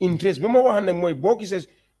 interest bi ma wax ne mooy boo gisee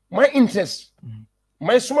my interest.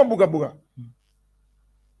 may suma buga.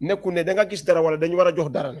 nekku ne da nga gis dara wala dañu war a jox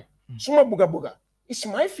dara ne. suma buga. it's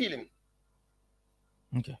my feeling.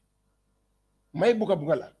 ok may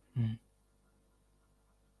buga la.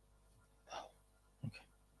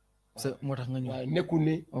 moo tax nga ñëw waaye nekku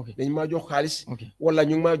ne. dañ maa jox xaalis. ok wala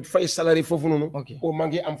ñu ngi maa fay salary foofu noonu. ok o maa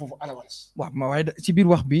ngi am foofu allowance. waaw ma waaye ci biir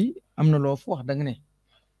wax bi am na loo fu wax da nga ne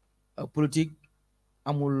politique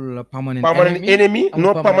amul permanent enemy no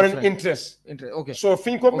permanent interest. ok so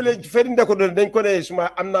fiñ ko bële feri ndeko doon dañ ko ne suma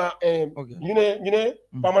am na ñu ne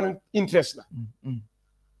permanent interest la.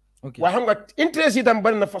 ok waaye xam nga interest yi tam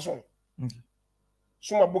bari na façon.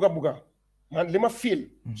 suma buga man li ma feel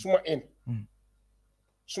suma en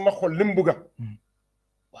suma xol lim buga.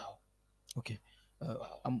 waaw ok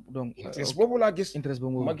am donc interest boobu laa gis. interest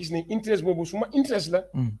boobu ma gis ne interest boobu suma interest la.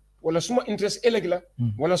 wala suma interest ëllëg la.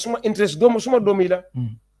 wala suma interest suma doom yi la.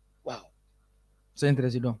 waaw. sa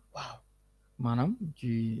interest yi doom. waaw. maanaam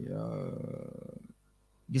ci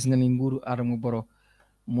gis nga ni nguuru Adama Barrow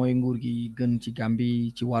mooy nguur gi gën ci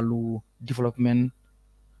Gambie ci wàllu développement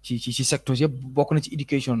ci secteurs yëpp bokk na ci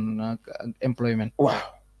education ak employment. waaw.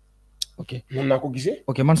 ok mën naa ko gisee.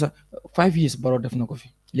 ok man sax 5 years Barrow def na ko fi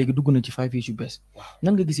léegi dugg na ci 5 years yu bees. waaw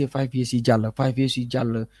nan nga gisee 5 years yi jàll 5 years yi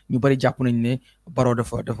jàll ñu bari jàpp nañ ne Barrow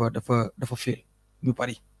dafa fail ñu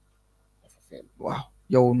bari. waaw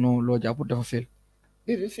yow non loo jàpp dafa fail.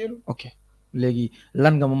 déedéet fail. ok léegi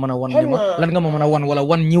lan nga ma mën a wan. lan nga ma mën a wan wala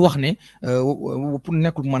wan ñi wax ne pour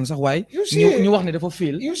nekkul man sax waaye. ñu wax ne dafa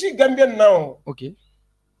fail. you see Gambian now. ok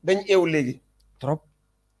dañ eew léegi. trop.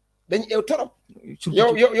 dañ eew trop.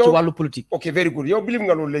 yow ci wàllu politique. ok very good yow believe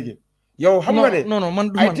nga loolu léegi. yow xam nga ne non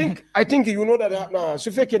man I think you know that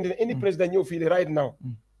su fekkee ne any président ñëw fii right now.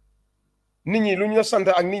 nit ñi luñ la sant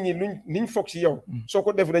ak nit ñi liñ foog si yow. soo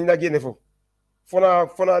ko def dañ la génne foofu.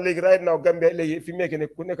 fona léegi right now Gambia léegi fi mu nekk ne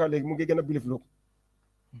ku nekk léegi mu ngi gën a believe loolu.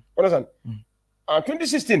 understand en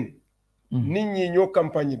 2016. nit ñi ñoo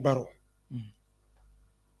campagne Barrow.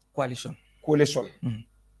 coalition.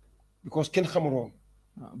 because kenn xamul woon.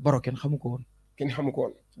 Barrow kenn xamu ko woon. kenn xamu ko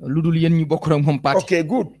woon. lu dul yéen ñu bokk ak moom parti. ok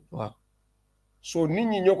good. waaw. so nit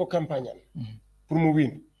ñi ñoo ko campagnal. pour mu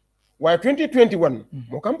win. waaye 2021.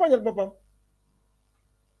 moo campagnal boppam.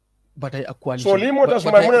 ba tey ak coalition. so lii moo tax su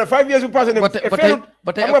ma mu ne 5 years bu passé ne. ba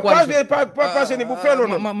tey ak coalition passé ne bu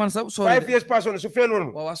feeloon. man sax sorry 5 years passé ne su feeloon.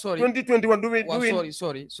 waaw sorry 2021 du win.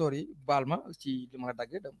 sorry baal ma ci li ma dagg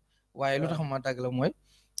dem waaye lu tax ma dagg la mooy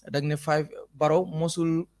dag ne Barrow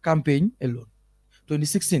mosul campagne alone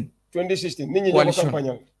 2016 nit ñi ñoo ko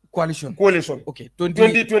campagnal. coalition. ok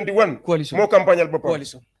 2021. coalition moo campagnal boppam.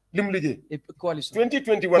 coalition li mu liggéey. coalition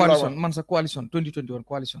 2021 coalition man sa coalition 2021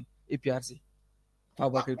 coalition APRC.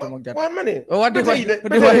 waaw ma ne.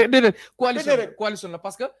 déedéet coalition la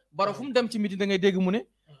parce que Barrow fu mu dem ci meeting da ngay dégg mu ne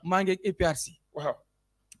maa ngi ak APRC. waaw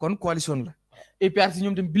kon coalition la. APRC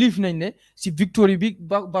ñoom tam believe nañ ne si victoire bi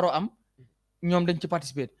Barrow am ñoom dañ ci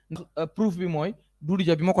participer. ndax proof bi mooy Doudou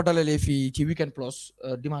Dia bi ma ko dalalee fii ci weekend plus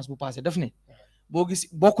dimanche bu passé daf ne boo gis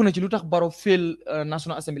bokk na ci lu tax Barrow fail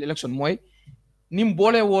National Assembly election mooy ni mu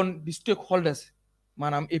boole woon di stakeholders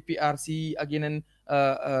maanaam APRC ak yeneen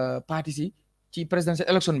partis yi ci presidential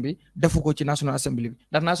election bi defu ko ci National Assembly bi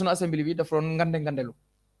ndax National Assembly bi dafa doon ngandelu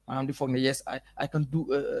maanaam di foog ne yes I can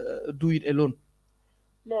do it alone.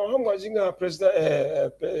 non xam nga si nga président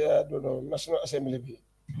National Assembly bi.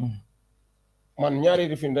 man ñaari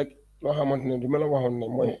rifin rek loo xamante ne du ma la waxoon ne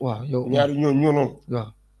mooy. waaw yow ñaari ñoo noonu. waaw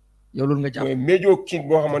yow loolu nga jàpp. mooy major king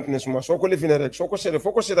boo xamante ne suma soo ko lifine rek soo ko seetee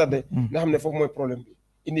foo ko seetaat de. nga xam ne foofu mooy problème bi.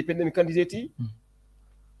 independent candidate yi.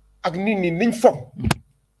 ak nit ñi niñ foog.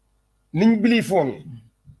 niñ believe woon.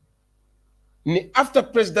 ni after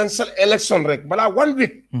presidential election rek balaa 1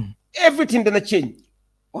 week. everything dana change.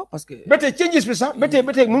 waaw parce que. ba tey changes bi sax ba tey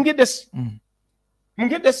mu ngi des. mu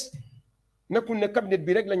ngi des. nekkul ne cabinet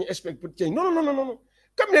bi rek la ñu expect pour change non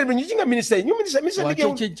cabinet bi ñu ci nga ministère yi ñu ministère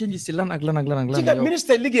liggéeyut. waaw change si lan ak lan. ci nga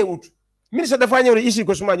ministère liggéeyut. ministère dafaa ñëw ne issue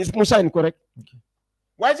ko suma mu sign ko rek.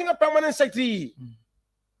 waaye ci nga permanent secretary yi.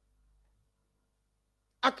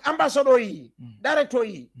 ak ambassadeur yi. directeur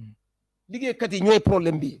yi. liggéeykat yi ñooy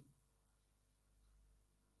problème bi.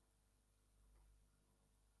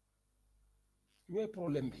 ñooy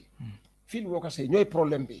problème bi. field workers yi ñooy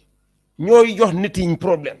problème bi. ñooy jox nit yi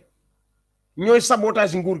problème ñooy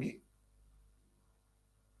sabotage nguur gi.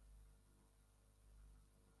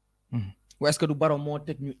 est-ce que du Barrow moo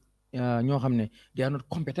teg ñu ñoo xam ne they are not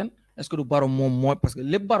competent est-ce que du Barrow moom mooy parce que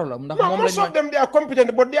lépp Barrow la ndax moom la most of them they are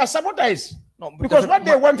competent but they are sabotaged. No, because what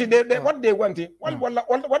they want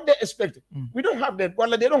what they expect we don't have that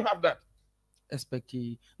wala they don't have that. expect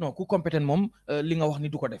non ku compétent moom li nga wax ni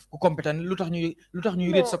du ko def ku compétent lu tax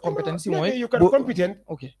ñuy rate sa compétence mooy you can competent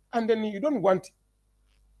okay and then you don't want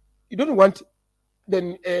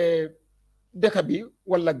then dëkk bi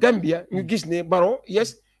wala Gambia ñu gis ne Barrow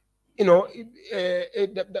yes you know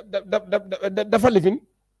dafa living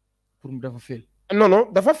pour dafa fail no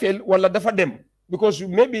dafa fail wala dafa dem because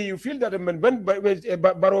maybe you feel that when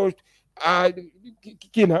Barrow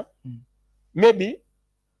kina maybe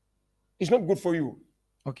it's not good for you.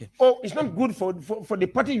 Okay. Or it's not good for the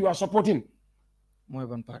party you are supporting. Mooy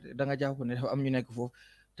ban parti da nga jàpp ne dafa am ñu nekk foofu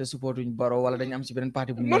te supportuñ Barrow wala dañu am si beneen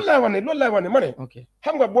parti bu loolu laay wane ma ne. Okay.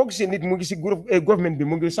 Xam nga boo gisee nit mu ngi si government bi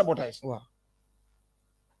mu ngi sabotage. Waaw.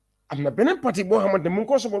 Am na beneen parti boo xamante mu ngi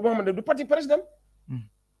ko support boo xamante du parti président.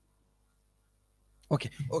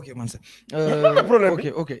 ok man sa. problème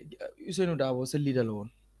bi ok Ousainou Darboe sa leader la woon.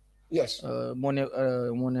 Yes.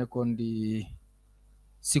 moo nekkoon di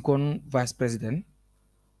second vice président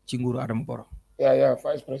ci nguuru Adama Barrow. Yeah,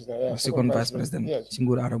 vice président. Second vice président ci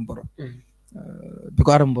nguuru Adama Barrow. bi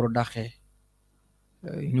ko Adama Barrow dàqee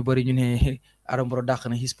ñu bari ñu ne Adama Barrow dàq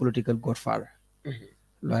na his political godfather.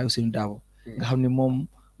 Lawyer Ousainou Darboe. nga xam ne moom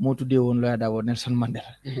moo tuddee woon Lawyer Darboe Nelson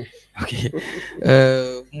Mandela. ok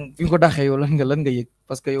bi ko dàqee yow lan nga yëg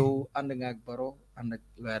parce que yow ànd nga ak Barrow ànd ak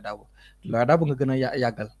Lawyer Darboe nga gën a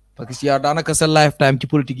yàggal parce que si yow daanaka sa lifetime ci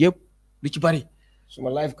politique yëpp lu ci bari. Suma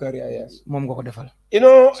life career, yes. Moom nga ko defal. You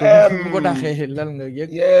know, bu ko daxee lan nga yëg.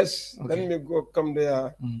 Yes, let me go come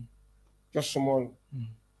there. Just small.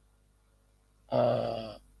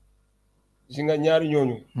 Si nga ñaari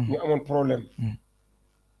ñooñu. ñu amoon problème.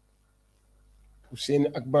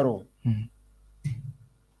 Ousainou ak Barrow.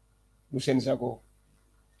 du seen sago.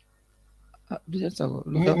 Du seen sago.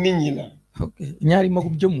 nit ñi la. ok ñaari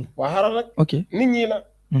magum jëmmu. waa xaaral rek. ok nit ñi la.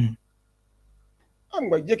 xam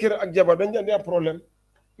nga jëkkër ak jabar dañ di am problème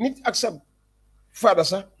nit ak sa faada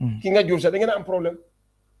sax ki nga jur sax da ngeen am problème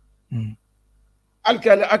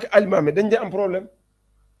alkaali ak almaami dañ di am problème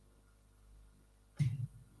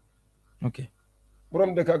ok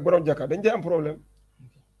borom dëkk ak borom jàkka dañ di am problème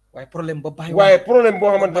waaye problème ba bàyyi waaye problème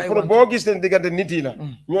boo xamante ne boo gis leen diggante nit yi la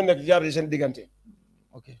ñoo nekk jaar di seen diggante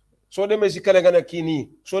ok soo demee si kale nga ne kii nii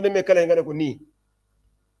soo demee kale nga ne ko nii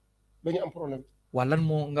dañu am problème waa lan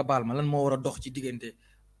moo nga baal ma lan moo war a dox ci diggante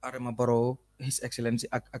Adama Barrow His Excellency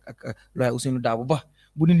ak Lawyer Ousainou Darboe ba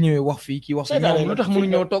bu nit ñëwee wax fii kii wax fii ñoom lu tax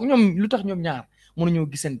mënuñoo toog lu tax ñoom ñaar mënuñoo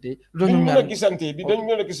gisante lu tax ñoom ñaar dañ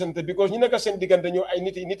mën a gisante because ñu nekk seen diggante ñoo ay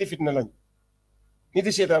niti fitna lañ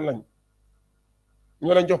niti seetaan lañ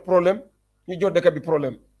ñoo lañ jox problème ñu jox dëkk bi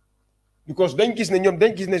problème because dañ gis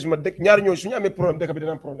ne suma dëkk ñaar ñoo suñu amee problème dëkk bi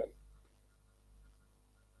dana am problème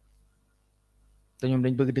te ñoom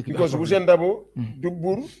dañ bëgg dëkk bi because Ousainou Darboe du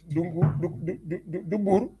buur du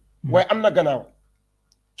buur waaye am na gannaaw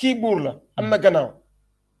kii buur la am na gannaaw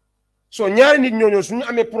soo ñaari nit ñooñu suñu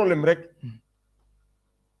amee problème rek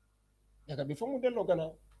dëkk bi foog mu delloo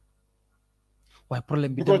gannaaw waaye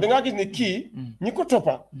problème bi because da ngaa gis ne kii ñi ko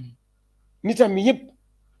toppa nitam yëpp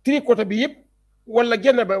tri côté bi yëpp wala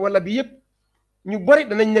genn ba wala bi yëpp ñu bari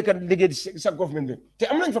danañ nekk liggéey sa government bi te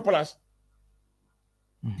am nañ fa place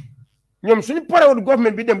ñoom suñu parewul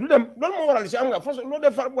government bi du dem loolu moo waral si am nga façon loolu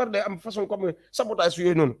def war de am façon comme sabotage su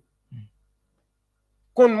yooyu noonu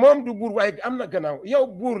kon moom du buur waaye am na gannaaw yow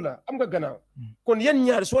buur la am nga gannaaw kon yéen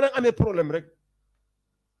ñaari soo leen amee problème rek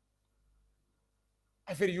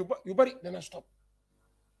affaire yu bari dana stop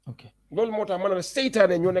ok loolu moo tax ma ne la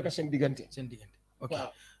seytaane ñoo nekk seen diggante ok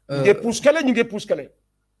waaw ñu ngi puuskale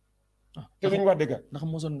te duñu wax dëgg ndax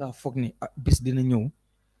mosoon ngaa foog ni bis dina ñëw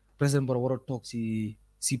président Barrow war a toog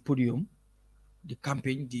si podium di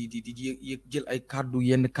campagne di jël ay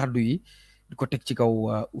yenn kàddu yi di ko teg ci kaw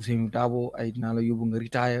Ousainou Darboe ay dinaa la yóbbu nga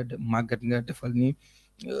retire màggat nga defal ni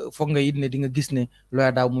foog nga it ne di nga gis ne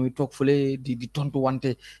Lawyer Darboe muy toog fële di tontu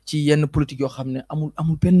wante ci yenn politique yoo xam ne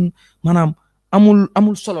amul benn maanaam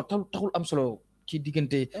amul solo taxul am solo ci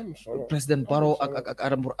diggante président Barrow ak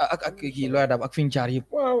Adama Barrow ak kii Lawyer Darboe ak fi ñu jaar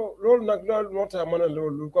yëpp. waaw loolu moo tax ma ne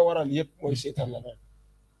loolu lu ko waral yëpp mooy seetaan la nag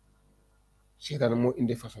seetaan moo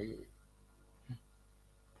indi façon yooyu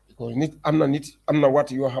because nit am na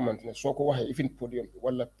waat yoo xamante ne soo ko waxee ifin podium bi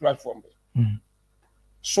wala plateforme bi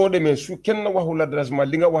soo demee su kenn waxul la adressement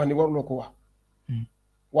li nga wax ni waruloo ko wax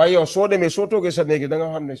waaye yow soo demee soo toogee sa néegi da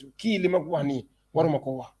nga xam ne kii li ma ko wax nii waruma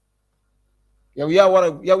ko wax yow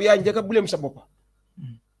yaa njëkk a bulem sa boppa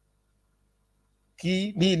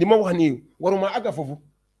kii lii li ma wax nii waruma àgga foofu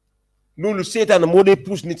loolu seetaan moo dee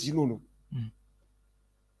puus nit si loolu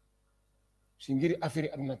si ngir affaire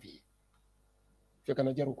yi aduna bi fekk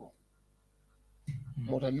na jaru ko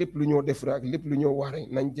moo tax lépp lu ñoo def rek lépp lu ñoo wax rek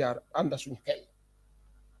nañ jaar ànda suñ xel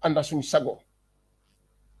ànda suñ sago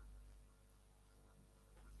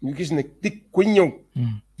ñu gis ne tik ku ñëw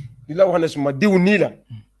di la wax ne suma diw nii la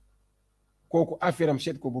kooku affaire am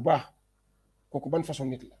seet ko bu baax kooku ban façon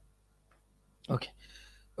nit la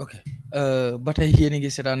ok ba tey yéen a ngi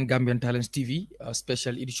seetaan Gambian Talents TV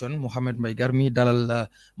special edition Mohamed Mbaye Garmi dalal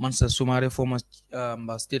Mansa Sumareh former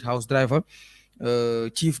Statehouse driver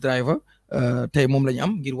chief driver tey moom la ñu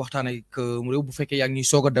am ngir waxtaan ak réew bu fekkee yaa ngi ñuy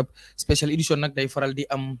soog a dab special edition nag day faral di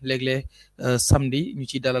am léeg-léeg samedi ñu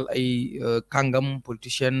ciy dalal ay kàngam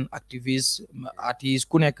politicien activiste artiste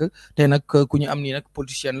ku nekk tey nag ku ñu am nii nag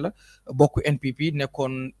politicien la bokk NPP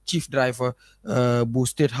nekkoon chief driver bu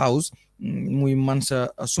Statehouse muy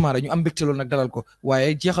Mansa Sumareh ñu am mbégte loolu nag dalal ko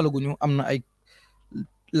waaye jeexalaguñu am na ay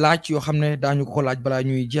laaj yoo xam ne daañu ko laaj balaa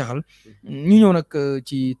ñuy jeexal ñu ñëw nag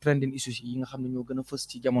ci trending issues yi nga xam ne ñoo gën a fës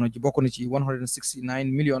ci jamono ji bokk na ci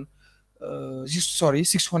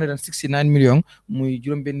 669 million muy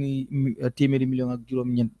juróom-benn téeméeri million ak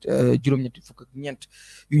juróom-ñetti fukk ak ñeent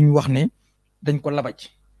yu ñu wax ne dañ ko labaj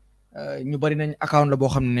ñu bari nañ account la boo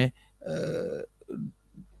xam ne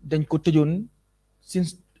dañ ko tëjoon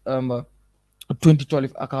since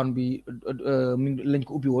 2012 account bi lañ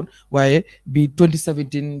ko ubbi woon waaye bi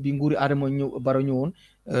 2017 bi nguuri Adama Barrow ñëwoon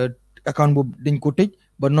account boobu dañ ko tëj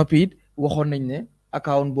ba noppi it waxoon nañ ne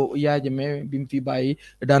account boobu Yaya Jammeh bi mu fi bàyyi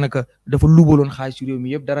daanaka dafa luubaloon xaalis ci réew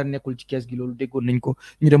mi yëpp dara nekkul ci kees gi loolu déggoon nañ ko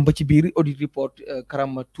ñu dem ba ci biir audit report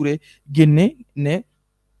Karama Touré génne ne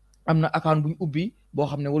am na account bu ñu ubbi boo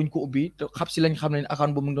xam ne waruñ ko ubbi te si lañ xam ne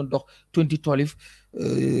account boobu mu ngi doon dox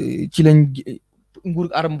 2012 ci lañ nguur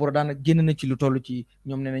Adama Barrow daanaka génn na ci lu toll ci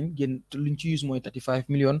ñoom nee nañ génn luñ ci use mooy 35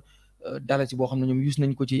 millions dalasi boo xam ne ñoom use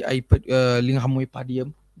nañ ko ci ay li nga xam mooy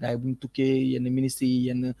padiyam gars yi buñ tukkee yenn ministres yi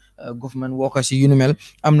yenn government workers yi yu nu mel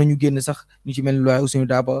am na ñu génn sax ñu ci mel ni loi Ousseynou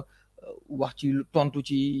Daba wax ci tontu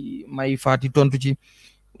ci may faati tontu ci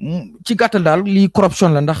gàttal daal lii corruption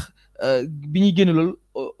la ndax bi ñuy génn loolu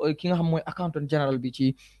ki nga xam mooy accountant general bi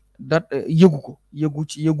ci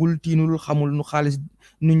yëgul tiinul xamul nu xaalis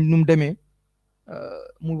nu mu demee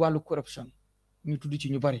muy wàllu corruption ñu tudd ci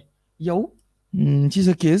ñu bari yow ci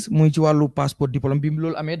sa case muy ci wàllu passeport diplôme bi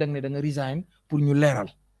loolu amee da nga resign pour ñu leeral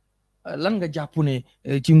lan nga jàpp ne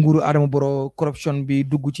ci nguuru Adama Barrow corruption bi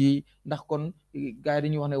dugg ci ndax kon gars yi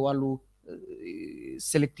dañuy wax ne wàllu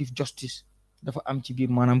selective justice dafa am ci biir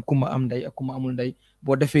maanaam ku ma am ndey ak ku ma amul ndey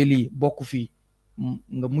boo defee lii bokk fii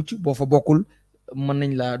nga mucc boo fa bokkul mën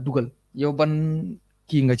nañ laa dugal yow ban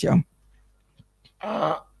kii nga ci am.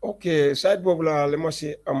 ok side boobu la li ma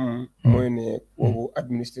si am mooy ne boobu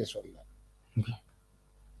administration la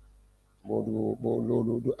boo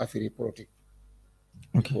loolu du affaire politique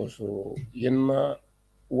so yenn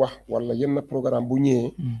wax wala yenn programme bu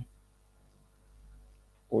ñëwee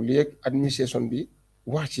au lieu administration bi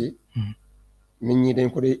wax ci nit ñi dañ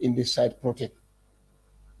ko dee indi side politique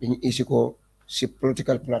dañu isi ko si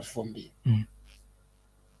political platform bi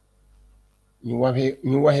ñu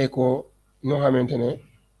waxee ko ñoo xamante ne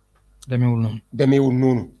demeewul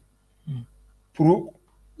noonu pour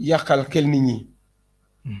yàqal xel nit ñi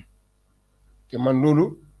te man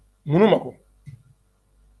loolu mënuma ko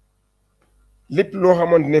lépp loo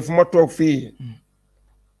xamante ne fu ma toog fii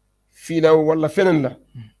la wala feneen la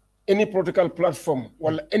any political platform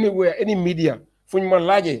wala anywhere any media fuñ ma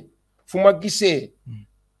laajee fu ma gisee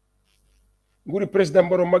nguuri président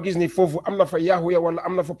Barrow ma gis ni foofu am na fa yaaxu ya wala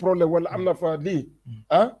am na fa problème wala am na fa lii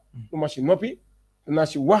du ma si noppi dinaa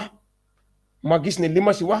si wax ma gis ne li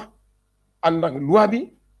ma si wax ànd ak loi bi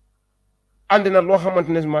ànd na loo xamante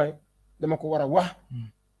ne maay dama ko war a wax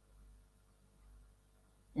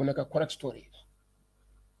mu nekk correct story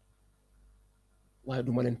waaye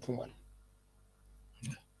du ma leen tuumal.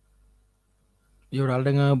 yow daal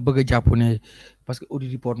da nga bëgg a jàpp ne parce que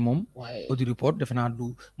audit report moom. audit report defe naa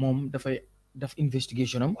du moom dafay def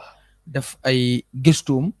investigation am def ay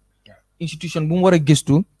gëstoom institution bu mu war a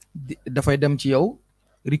gëstu dafay dem ci yow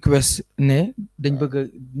request ne dañ bëgg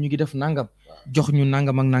ñu ngi def nangam jox ñu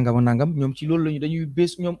nangam ak nangam ak nangam ñoom ci loolu lañu dañuy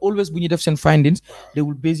base ñoom always bu ñuy def seen findings they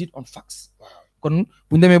will base it on facts kon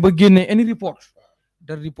bu ñu demee ba génnee any report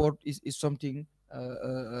that report is something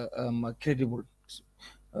credible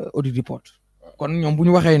audit report kon ñoom bu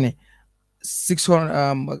ñu waxee ne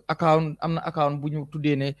 600 account am na account bu ñu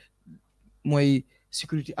tuddee ne mooy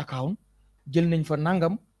security account jël nañ fa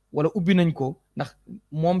nangam wala ubbi nañ ko ndax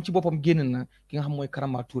moom ci boppam génn na ki nga xam mooy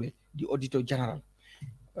Karama Touré di auditor général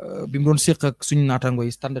bi mu doon séq ak suñu naataango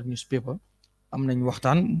yi Standard newspaper am nañ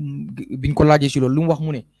waxtaan biñ ko laajee si loolu lu mu wax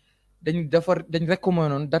mu ne dañ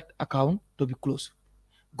recommend that account to be closed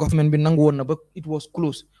government bi nangu woon na ba it was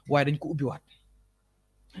closed waaye dañ ko ubbiwaat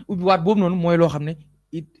boobu noonu mooy loo xam ne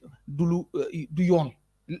it du yoon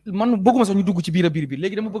man bëgguma sax ñu dugg ci biir bi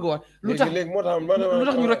léegi dama bëgg a waat lu tax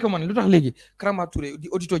ñu recommend lu tax léegi Karama Touré di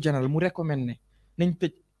auditor général mu recommend ne nañ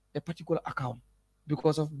tëj a particular account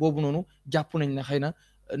because of boobu noonu jàpp nañ ne xëy na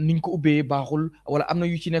niñ ko ubbee baaxul wala am na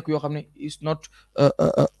yu ci nekk yoo xam ne is not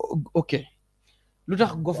ok lu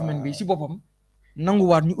tax government bi si boppam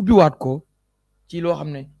nanguwaat ñu ubbiwaat ko ci loo xam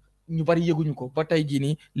ne ñu bari yëguñu ko ba tey jii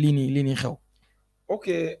nii lii nii xew. ok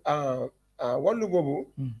wàllu boobu.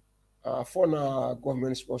 foo na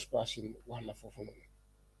government spokesperson wax na foofu noonu.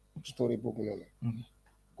 story boobu noonu.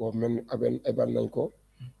 government ebal nañ ko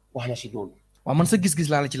wax na si loolu. waaw man sa gis-gis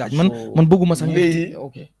laa la ci laaj. man bëgguma sax. léegi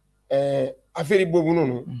ok affaire yi boobu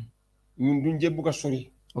noonu. ñun duñ jee bugg a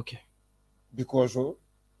sori. ok because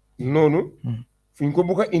noonu. fi ñu ko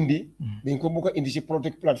bugg a indi. dañ ko bugg a indi si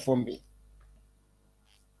protect plateforme bi.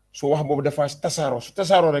 soo wax boobu dafa tasaaroo su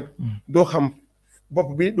tasaaroo rek. doo xam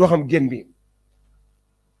bopp bi doo xam génn bi.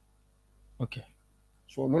 ok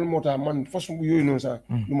so loolu moo tax man façon bu yooyu noonu sax.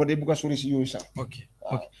 lu ma dee bugg a sori si yooyu sax. ok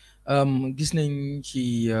gis nañ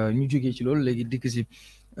ci ñu jógee ci loolu léegi dikk si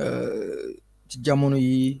ci jamono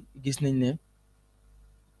yi gis nañ ne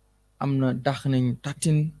am na dàq nañ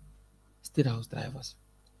 13 Statehouse drivers.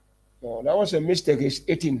 no that was a mistake. It's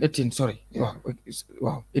 18. 18 sorry.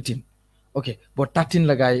 waaw 18. ok but 13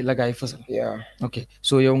 la gaay fësal. yeah. ok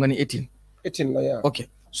so yow nga ni 18. 18 la yeah. ok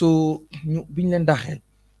so ñu biñ leen dàqee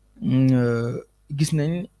gis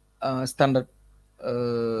nañ Standard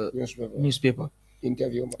newspaper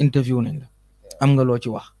interview nañ la am nga loo ci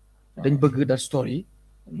wax dañ bëgg that story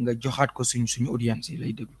nga joxaat ko suñu audience yi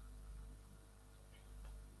lay déglu.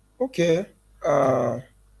 ok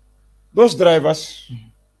those drivers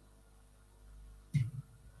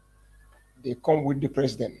they come with the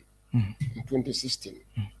president in 2016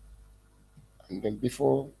 and then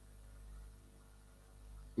before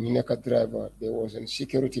ñu nekk driver there was in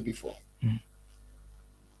security before.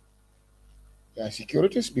 There are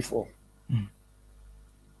securities before.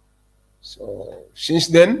 So since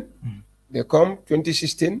then they come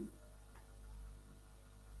 2016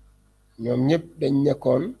 ñoom ñëpp dañ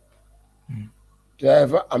nekkoon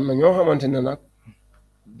driver am na ñoo xamante ne nag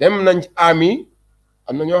dem nañ army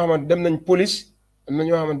am na ñoo xamante dem nañ police am na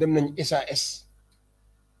ñoo xamante dem nañ SAS.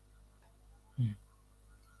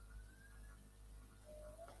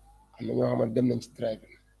 am na ñoo xamante dem nañ ci driver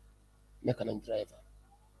nekk nañ driver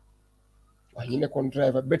waaye ñu nekkoon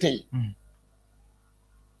driver ba tey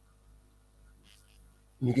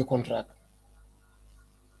ñu ngi contract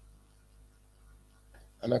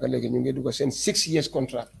anaka léegi ñu ngi dugg seen 6 years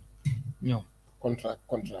contract. ñoom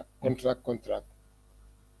contract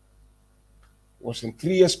was in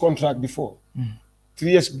 3 years contract before. 3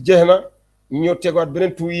 years bi jeex na ñu ñëw tegaat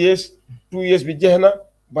beneen 2 years. 2 years bi jeex na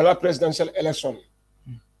balaa presidential election.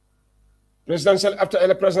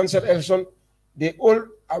 After presidential election, they all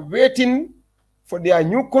are waiting for their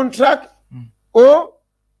new contract or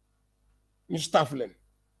ñu staff leen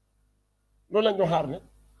loolu lañ doon xaar ne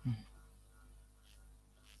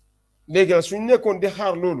léegi la suñ nekkoon di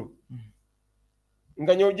xaar loolu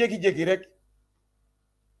nga ñëw jékki-jékki rek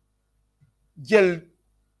jël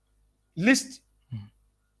list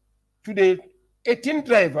today 18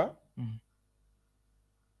 driver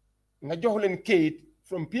nga jox leen kayit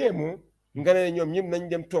from PMO nga ne ñoom ñëpp nañ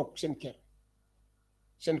dem toog seen kër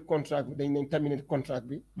seen contract bi dañ nañ terminate contract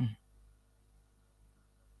bi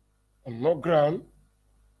on no ground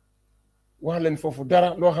wax leen foofu dara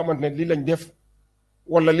loo xamante ne lii lañ def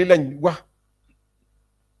wala lii lañ wax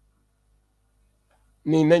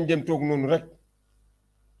nii nañ dem toog noonu rek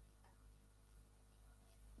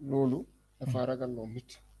loolu dafa ragal loo mit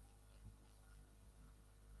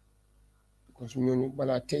parce que ñooñu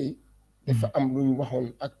balaa tey dafa am lu ñu waxoon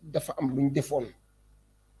ak dafa am lu ñu defoon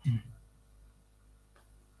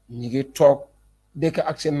ñu ngi toog dëkk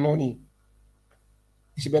ak seen noon yi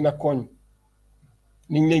si benn koñ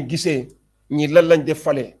niñ leen gisee ñi lan lañ def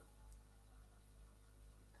fale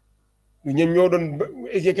lu ñeen ñoo doon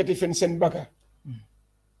yëkkati fen seen baka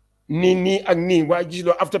nii ak nii waaye gis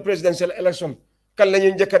loo after presidential election kan la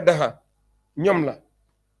ñuy njëkk a daxa ñoom la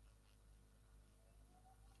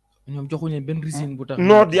ñoom joxuñu benn reason bu tax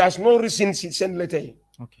no there's no reason si seen la tey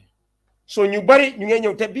so ñu bari ñu ngay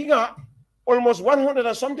ñëw te bi nga almost 100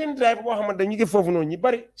 and something drive boo xamante ñu ngi foofu noonu ñu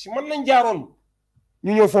bari si man lañ jaaroon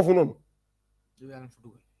ñu ñëw foofu noonu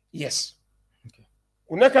yes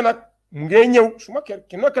ku nekk nag mu ngay ñëw suma kër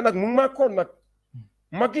ki nekk nag mu ngi maa koon nag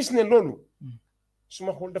ma gis ne loolu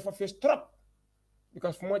suma xool dafa fees trop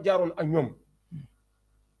because fu ma jaaroon ak ñoom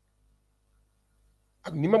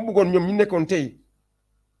ak ni ma bëggoon ñoom ñu nekkoon tey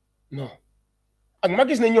non ak ma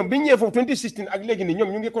gis ne ñoom bi ñu ñëwee foofu 2016 ak léegi nii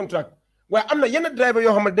ñoom ñu ngi contract waaye am na yenn driver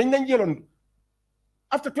yoo xam ne dañ leen jëloon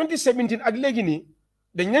after 2017 ak léegi nii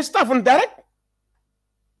dañ leen staffoon direct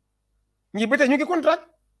ñi ba tey ñu ngi contract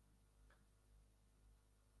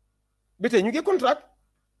ba tey ñu ngi contract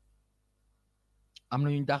am na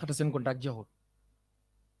ñu daaxata seen contract jeexul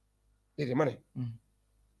déedéet ma ne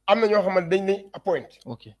am na ñoo xam ne dañ leen appoint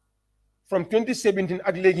ok from 2017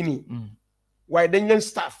 ak léegi nii waaye dañ leen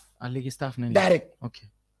staff léegi staff nañ direct ok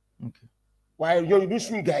ok waaye ñooñu du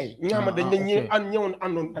suñu gars yi ñi nga xam ne dañ leen ñëwoon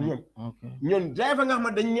àndoon ak ñoom ñoom driver nga xam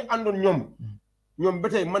ne dañ ñu àndoon ñoom ba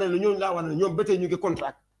tey ma ne la ñooñu laa wax ne ñoom ba tey ñu ngi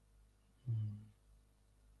contract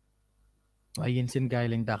waaye yéen seen gars yi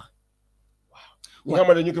lañ daax ñi nga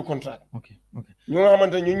xamante ne ñu ngi contract ok ok ñoo nga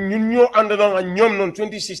xamante ne ñun ñoo àndoon ak ñoom noonu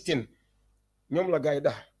 2016 ñoom la gars yi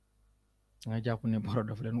dax nga jàpp ne Barrow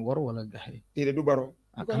dafa leen war wala gars yi déedéet du Barrow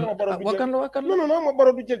wakan la non non ma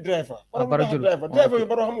Barrow du jël driver driver yu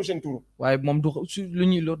Barrow xamul seen turu waaye moom du lu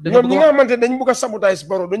ñuy loolu ñoom ñi nga xamante ne dañ bëgg a sabotage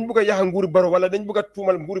Barrow dañ bëgg a yàq nguuri Barrow wala dañ bëgg a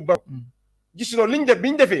tuumal nguuri Barrow gisuloo liñ def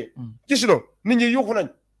biñ defee gisuloo nit ñi yuuxu nañ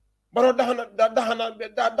Barrow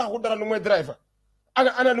daxu dara lu mooy driver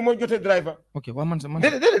ana lu mooy jotee driver ok waaw man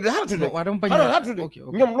déedéet xaaratu de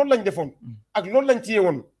ñoom loolu lañ defoon ak loolu lañ téye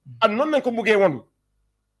woon ak noonu lañ ko buggee woon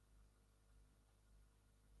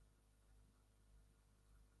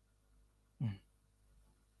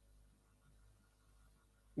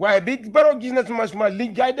waaye bi Barrow gis na suma li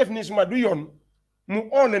gaay def ni suma du yoon mu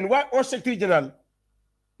oo leen waaye au secrétaire général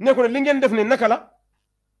ne ko ne li ngeen def ni naka la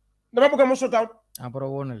dama bëgg ma sort out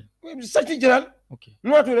Barrow woo na leen secrétaire général ok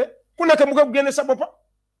nu waatule ku nekk bëgg a génne sa boppa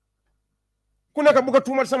ku nekk bëgg a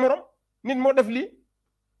tuumal sa morom nit moo def lii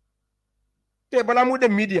te balaa mu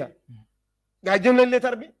dem media gaa yi jëm leen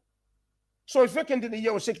leetar bi soo fekkente ni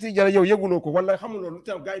yow secrétaire général yow yëguloo ko wala xamuloo lu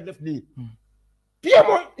tax gaa yi def lii pia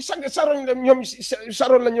mooy saroon la ñoom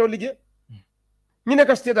saroon la ñoo liggéey ñu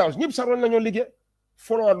nekk Statehouse ñëpp saroon la ñoo liggéey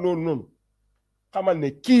followaat loolu noonu xamal ne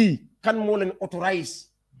kii kan moo leen autorise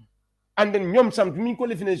and then ñoom sam mi ñu ko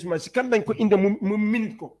lifine suma si kan dañ ko inde mu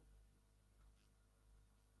minute ko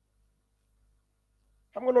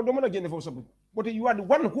xam nga loolu doo mën a génne foofu sa bopp but you are the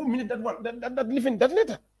one who minute that lifin that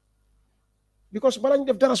letter because balaa ñu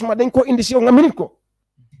def dara suma dañ ko indi si yow nga minute ko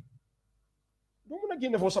doo mën a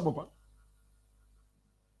génne foofu sa bopp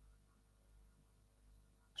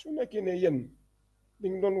su nekkee ne yéen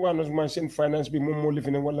dañ doon wax na seen finance bi moom moo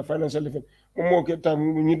lifine wala financial lifine moom moo ko tax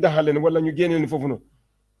ñu daxal leen wala ñu génne leen foofu noonu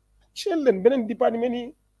seel leen beneen département yi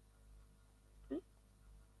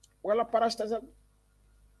wala parastasal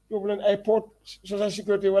yóbbu leen ay port social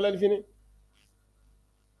sécurité wala lifine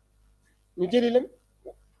ñu jëli leen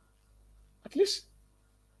at least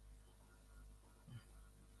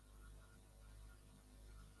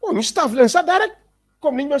ñu staff leen sax direct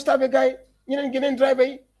comme ni ñu doon staffé gars yi ñeneen geneen driver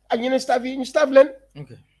yi ak ñeneen staff yi ñu staff leen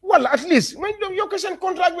wala at least mooy yokk seen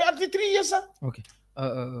contrat bi at 3 years sax ok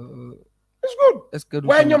it's good est-ce que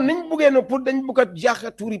waaye ñoom niñ buggee no pour dañ bugg a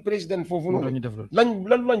jaaxa tuuri président foofu noonu lañu def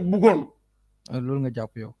loolu lañ buggoon loolu nga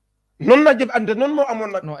jàpp yow noonu la jëf ante noonu moo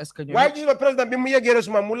amoon nag non est-ce que waaye gis nga président bi mu yeggee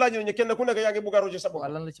resuma mu laaj ñu kenn ku nekk yaa ngi bugg a roje sa bopp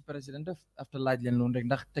lan la ci président def after laaj leen loolu rek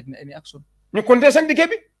ndax teg na any action ñu compté seen liggéey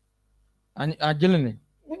bi jël nañ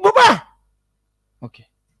bu baax ok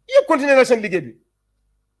yëpp continué na seen liggéey bi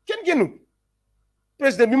kenn génnu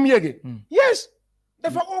président bi mu yeggee yes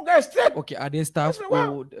dafa organise straight ok à des staff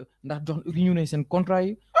ndax jox ñu ne seen contrat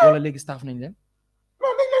yi wala léegi staff nañ leen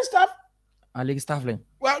non dañ leen staff léegi staff lañ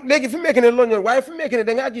waaw léegi fi mu nekk ne loolu ñoom waaye fi mu nekk ne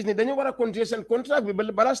da ngaa gis ne dañu war a continuer seen contrat bi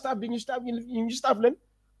balaa staff bi ñu staff leen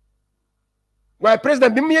waaye président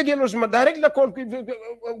bi mu yeggee loolu suma daa rek la ko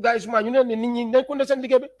gars yi suma ñu ne nit ñi dañ continuer seen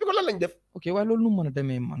liggéey bi bi ko lan lañ def ok waaye loolu nu mën a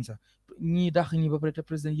demee man sax ñii dàq ñi ba pare te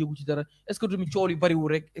président yëgu ci dara est-ce que tamit coow yi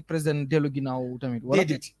bariwul rek président dellu ginnaaw tamit wala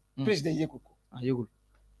déedéet président yëgul ko yëgul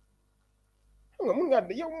xam nga mun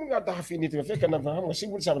ngaa tax fii nit fekk na fa xam nga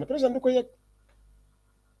civil servant président du ko yëg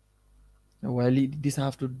waaye li this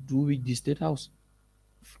have to do with the Statehouse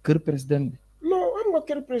kër président bi non xam nga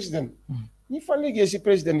kër président ñi fa liggéey si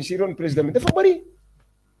président bi si ron président bi dafa bari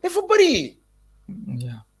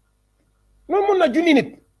loolu mun na junni nit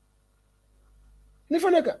li fa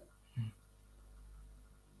nekk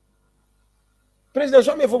président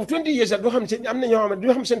soo amee foofu 20 years sax doo xam seen am na ñoo xam ne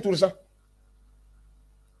doo xam seen tur sax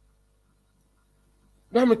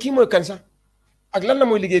doo xam ne kii mooy kan sax ak lan la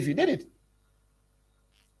mooy liggéey fii déedéet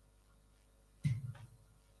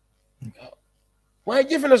waaye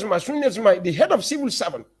jëfe na suma suñu ne suma the head of civil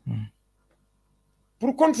servant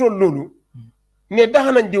pour contrôle loolu ne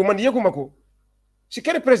daxa nañ diw man yëguma ko si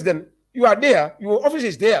kër président you are there your office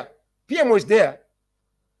is there PMO is there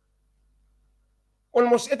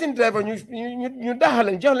almost 18 driver ñu daxa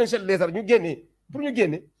leen jox leen seen lettre ñu génne pour ñu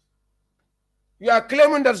génne you are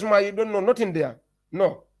claiming that suma you don't know nothing there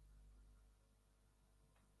no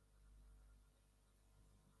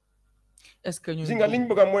est-ce que ñu nga liñ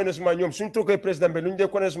bëgg a mooy ne suma ñoom suñ toogee président bi luñ dee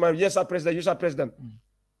ko ne suma yes sa président you sa président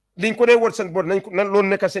liñ ko dee wër seen boor nañ ko nan loolu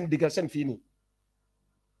nekk seen diggal seen fii nii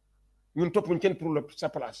ñun toppuñ kenn pour la sa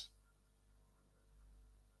place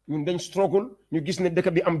ñun dañ struggle ñu gis ne dëkk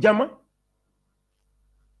bi am jàmm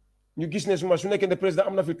ñu gis ne suma su nekkee ne président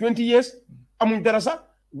am na fi 20 years amuñ dara sax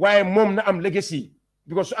waaye moom na am legacy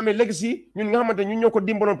because su amee legacy ñun nga xamante ñun ñoo ko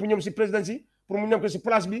dimbaloon pour ñoom si président si pour mu ñoom ko si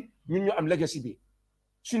place bi ñun ñoo am legacy bi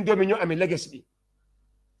suñ doomi ñoo amee legacy bi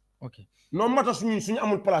ok non mata suñu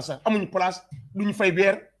amul place sax amuñ place duñ fay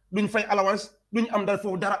weer duñ fay allowance duñ am dara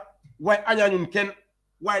foofu dara waaye añaa ñun kenn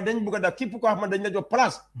waaye dañ bëgg a def képp koo xam ne dañ la jox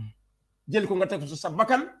place jël ko nga teg sa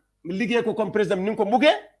bakkan nga liggéey ko comme président ni nga ko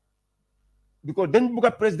buggee because dañ bëgg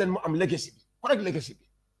a président mu am legacy bi correct legacy bi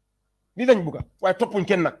li dañ bëgg a waaye toppuñ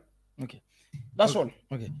kenn nag ok that's all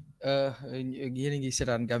ok yéen a ngi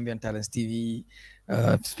seetaan Gambian Talents TV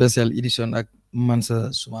special edition ak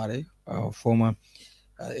Mansa Sumareh former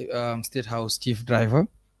Statehouse chief driver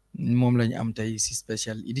moom lañu am tey si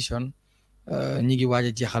special edition ñi ngi waaj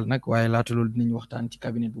a jeexal nag waaye laata loolu dinañ waxtaan ci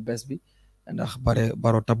cabinet bu bees bi ndax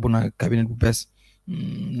Barrow tabbu na cabinet bu bees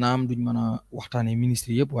naam duñ mën a waxtaanee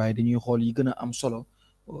ministre yëpp waaye dañuy xool yi gën a am solo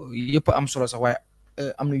yëpp am solo sax waaye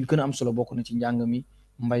am na yu gën a am solo bokk na ci njàng mi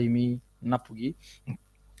mbay mi napp gi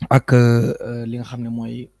ak li nga xam ne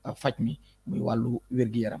mooy faj mi muy wàllu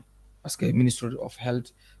wér-gi-yaram parce que ministry of health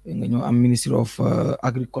nga ñëw am ministry of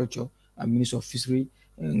agriculture am ministry of fishery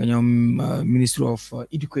nga ñëw am ministry of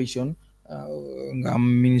education nga am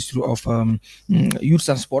ministry of youth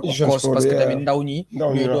and sport of course parce que tamit ndaw ñi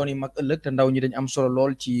ñooy dooni mag ëllëg te ndaw ñi dañ am solo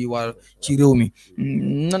lool ci réew mi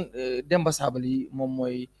nan Demba Sabally moom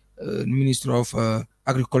mooy ministry of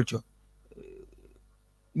agriculture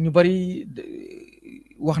ñu bari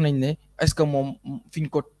wax nañ ne est-ce que moom fiñ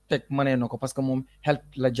ko teg mënee na ko parce que moom health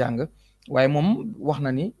la jàng waaye moom wax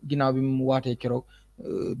na ni ginnaaw bi mu waatee keroog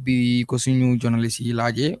bi ko suñu journaliste yi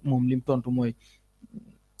laajee moom lim tontu mooy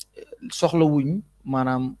soxla wuñ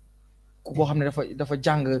maanaam ku ko xam ne dafa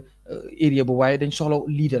jàng area bu waaye dañ soxla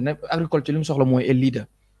leader ne agriculture li mu soxla mooy leader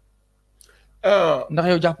ndax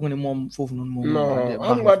yow jàpp nga ne moom foofu noonu moom non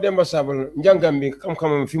xam nga Demba Sabally njàngam bi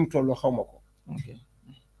xam-xamam fi mu toll xaw ma ko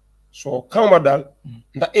so xawma daal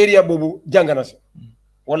ndax area boobu jàng na si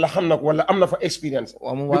wala xam na ko wala am na fa experience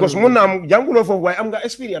because mun na am jànguloo foofu waaye am nga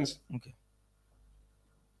experience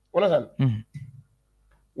wala san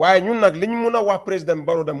waaye ñun nag li ñu mun a wax président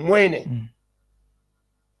Barrow dem mooy ne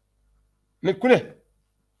nit ku ne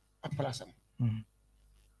ak place am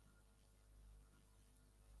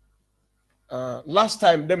last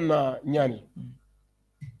time dem na ñaani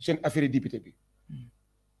seen affaire député bi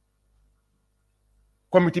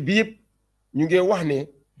comité bi yëpp ñu ngi wax ne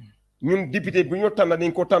ñun député bi ñu tànn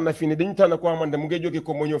dañ ko tànn fii nii dañu tànn koo xamante mu ngi jógee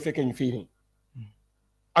ko moo ñëw fekkee ñu fii nii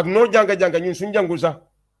ak noo jàng ñun suñu jàngul sax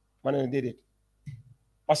ma ne déedéet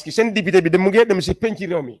parce que seen député bi de mu ngi dem si penc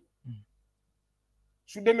réew mi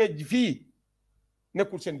su demee fii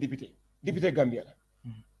nekkul seen député Gambia la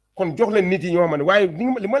kon jox leen nit yi ñoo xam ne waaye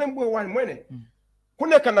li ma leen bëgg wax mooy ne ku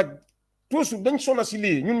nekk nag toujours dañ sona si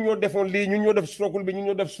lii ñun ñoo defoon lii ñun ñoo def struggle bi ñun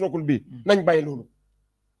ñoo def struggle bi nañ bàyyi loolu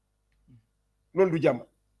du jàmm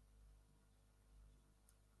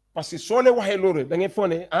parce que soo leen waxee loolu da ngay foog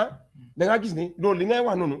ne da ngaa gis ni loolu li ngay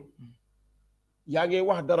wax noonu yaa ngi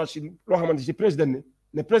wax dara si loo xamante si président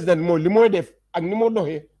ne président mooy li mooy def ak ni moo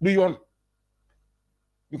doxee du yoon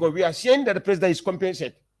because we are seeing that the president is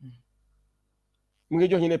compensated mu ngi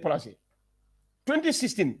jox ñu ne placé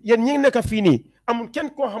 2016 yéen ñi ngi nekk fii nii amul kenn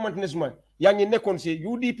koo xamante ne suma yaa ngi nekkoon si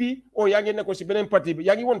UDP o yaa ngi nekkoon si beneen parti bi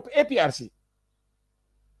yaa ngi woon APRC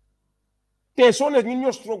te soo ne ñun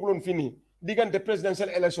ñoo struggle fii nii diggante presidential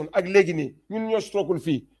election ak léegi nii ñun ñoo struggle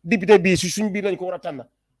fii député bii si suñ biir lañ ko war a tànn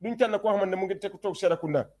duñ tànn koo xamante ne mu ngi teg toog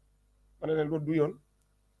Serekunda ma ne leen loolu du yoon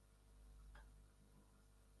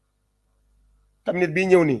cabinet bii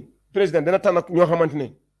ñëw nii président dana tànn ñoo xamante ne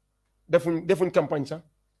defuñ campagne sax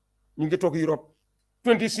ñu ngi toog Europe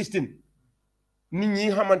 2016 nit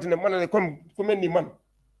ñi xamante ne man ne comme ku mel ni man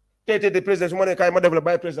tey de président su ma nee kaay ma def la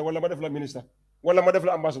bàyyi président wala ma def la ministre wala ma def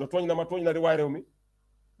la ambassadeur tooñ na di waay réew mi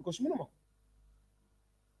ko su mënuma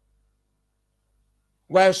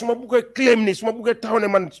waaye su ma buggee claim ni su ma buggee taxaw ne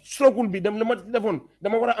man struggle bi dem la ma defoon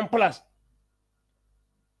dama war a am place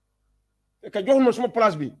ka jox ma suma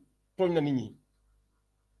place bi tooñ na nit ñi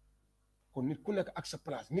kon nit ku nekk ak sa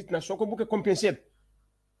place nit na soo ko bëggee compenser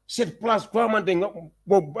cette place ko xamante nga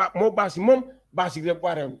moo baasi moom baasi rek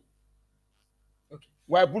waa réew mi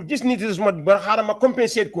waaye pour gis nit yi suma ba xaaral ma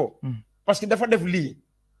compenser ko parce que dafa def lii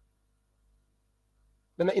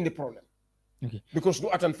dana indi problème because du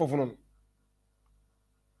attan foofu noonu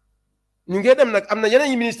ñu ngi dem nag am na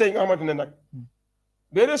yeneen ministère yi nga xamante ne nag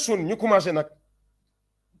very soon ñu commencé nag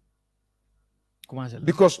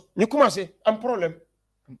because ñu commencé am problème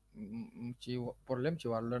ci problème ci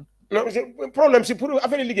wàllu lan non problème si pour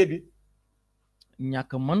affaire liggéey bi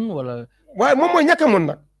ñàkk mën wala waaye moom mooy ñàkk mën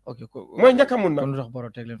nag ok mooy ñàkk mën nag kon lu tax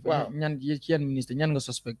Barrow teg leen waaw ñan ci yan ministre ñan nga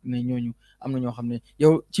suspect ne ñooñu am na ñoo xam ne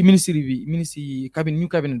yow ci ministre yi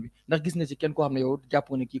cabinet bi ndax gis nga ci kenn koo xam ne yow jàpp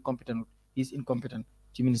nga ne kii compétent is incompetent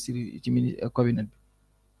ci ministre cabinet bi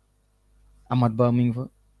Amat Bah mi ngi fa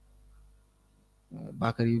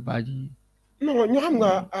Bakary Badji non ñu xam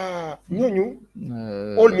nga ñooñu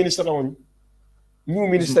all ministre la woon ñu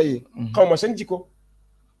ministre yi xaw ma seen jikko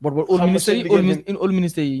all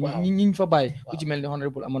ministre yi ñiñ fa bàyyi ku ci mel ni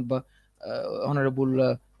honorable Amat Bah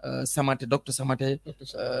honorable Samaté docteur Samaté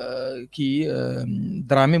kii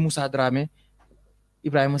Dramé Moussa Dramé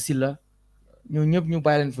Ibrahima Silla ñoo ñëpp ñu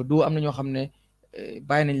bàyyi leen fa doo am na ñoo xam ne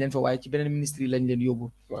bàyyi nañ leen fa waaye ci beneen ministre yi lañ leen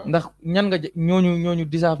yóbbu ndax ñan nga ñooñu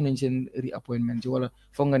deserve nañ seen reappointment ci wala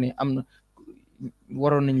foog nga ne am na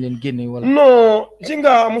waroon nañ leen génne wala non ci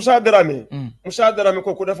nga Moussa Dramé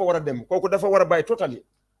kooku dafa war a dem kooku dafa war a bàyyi totally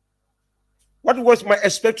what was my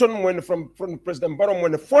expectation mooy ne from président Barrow mooy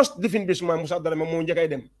ne first lifin bi suma Moussa Dramé moo njëkkay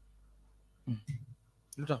dem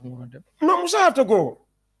lu tax mu war a dem non Moussa have to go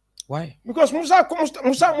why because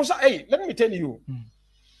Moussa hey let me tell you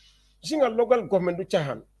si nga local government du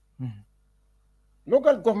caaxaan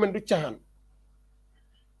local government du caaxaan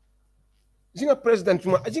si nga président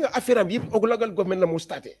si nga affaire am yëpp ak local government la mu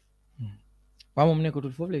starté waaw moom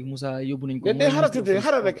nekkatul foofu léegi Moussa yóbbu nañ ko day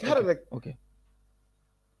xaaral rek ok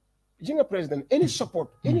si nga président any support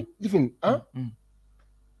any lifin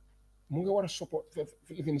mu nga war a support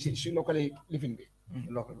lifin si local lifin bi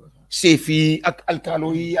chef yi ak alkaalo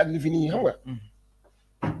yi ak lifin yi xam nga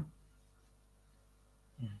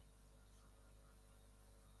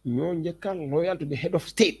ñoo njëkkal loyal to the head of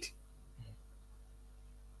state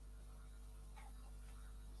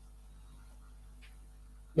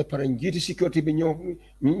ba pare njiiti sécurité bi ñoo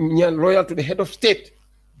ñaan loyal to the head of state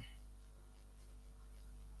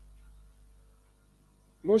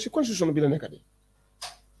loolu si constitution bi la nekk de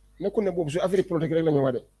nekkul ne boobu su affaire politique rek la ñu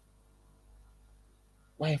wax de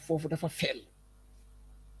waaye foofu dafa feel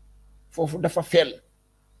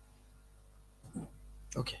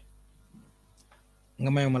ok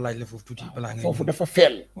nga mayuma laaj la foofu tuuti balaa nga foofu dafa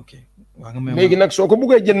feel ok waa nga mayuma léegi nag soo ko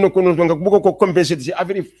buggee jënd ko noonu nga bugg ko compenser si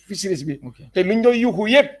affaire fisheries bi te luñ doon yuuxu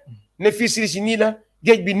yëpp ne fisheries yi nii la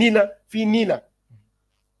géej bi nii la fii nii la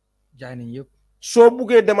jaay nañ yëpp soo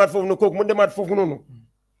buggee demaat foofu noonu kooku mu demaat foofu noonu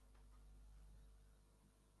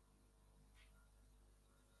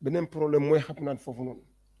beneen problème mooy xam naan foofu noonu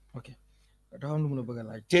ok dafa am lu mun a bëgg a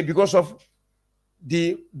laaj te because of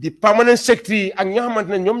the permanent secretary ak ñoo xamante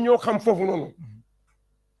ne ñoom ñoo xam foofu noonu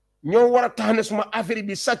ñoo war a tax ne suma affaire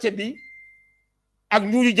bi sàcce bi ak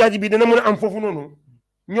ñuuju jaaji bi dana mën a am foofu noonu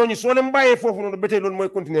ñooñu soo leen bàyyee foofu noonu ba tey loolu mooy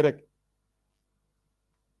continuer rek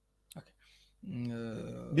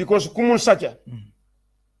because ku mun sàcce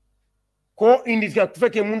koo indi ka ku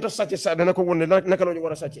fekkee mënut a sàcce sax dana ko won ne naka la ñu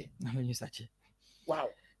war a sàcce naka la ñuy sàcce waaw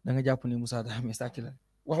da nga jàpp ne Moussa Dramé sàcc la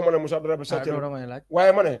waxuma ne Moussa Dramé sàcc la damay laaj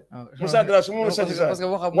waaye ma ne Moussa Dramé su mun sàcc sax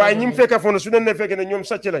waaye ñi mu fekka foofu su leen ne fekkee ne ñoom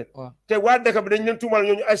sàcc lañ te waa dëkk bi dañ leen tuumal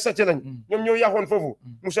ñooñu ay sàcc lañ ñoom ñoo yàqoon foofu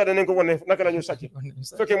Moussa danañ ko wane naka la ñu sàcc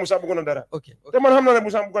fekkee Moussa bëggoon na dara te man xam naa ne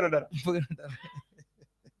Moussa bëggoon na dara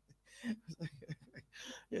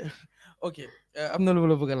ok am na lu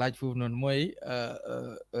la bëgg a laaj foofu noonu mooy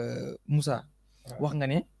Moussa wax nga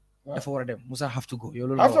ne dafa war a dem Moussa have to go yow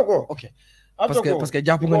loolu have to go ok parce que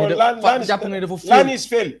jàpp nga ne dafa laan is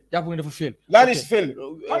fail jàpp nga ne dafa fail laan is fail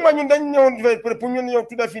xam nga ñun dañ ñëwoon pour ñun ñëw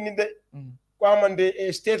tudda fii ni de ko amande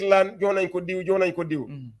state land jox nañ ko diw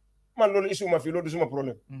man loolu isuma fii loolu du suma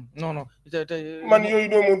problème non man yooyu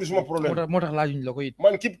doo moom du suma problème moo tax laajuñ la ko it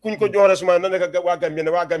man képp kuñ ko jox rek suma na nekk waa Gambie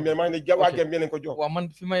maa ngi ne waa Gambie lañ ko jox waaw man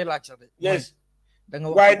fi may laaj sax de yes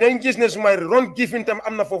waaye dañ gis ne suma ron gifin tam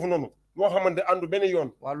am na foofu noonu loo xamante andu benn yoon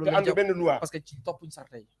te andu benn loi parce que ci toppuñ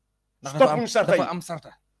sarta yi toppuñ sarta yi dafa am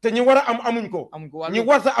sarta te ñi war a am amuñ ko ñi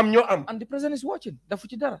warta am ñoo am and the president is watching dafu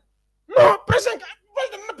ci dara non président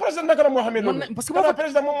naka la moo xamee loolu parce que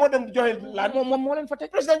président moom moo dem joxe laan moom moo leen fa teg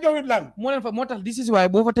président joxewut laan moo leen fa moo tax this is why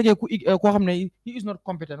boo fa tegee koo xam ne he is not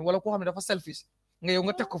competent wala koo xam ne dafa selfish nga yow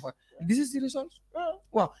nga teg ko fa this is the result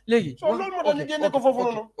waaw léegi so loolu moo tax ñu génne ko foofu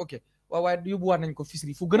noonu ok waaw waaye yóbbuwaat nañ ko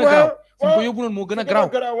fisri fu gën a garaaw fu ñu ko yóbbu noonu moo gën a garaaw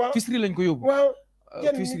fisri lañ ko yóbbu waaw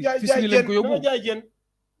fisri lañ ko yóbbu jaay jën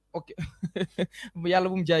ok yàlla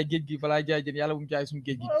bu mu jaay géej gi balaa jaay jën yàlla bu mu jaay suñu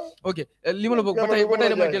géej gi ok li ma la bëgg ba tey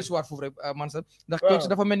damay dellusiwaat foofu rek Mansa ndax correction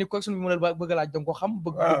dafa mel ni correction bi ma la bëgg a laaj danga ko xam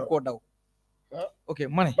bëgg koo daw ok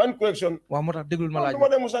ma ne ban correction waaw moo tax déglul ma laaj ma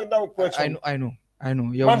dem musak daw correction I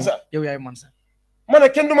know yow yaay Mansa ma ne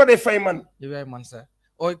kenn du ma dee fay man yow yaay Mansa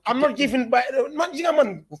am not giving by man ji nga man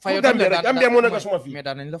Gambia moo nekk suma fii mais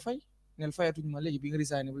daan nañ la fay nel fayatuñ ma léegi bi nga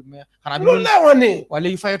resigné mais xanaa loolu laa wax ne waa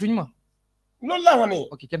léegi fayatuñ ma loolu laa wax ne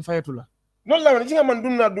ok kenn fayatu la loolu laa wax ne ji nga man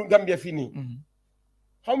dund naa Gambia fii nii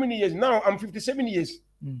how many years now I'm 57 years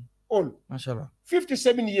old mashallah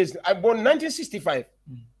 57 years I born 1965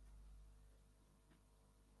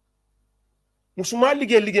 musuma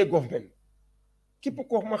liggéey government képp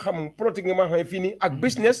ko ma xam politique nga ma xam fii nii ak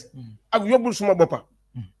business ak yóbbul suma boppa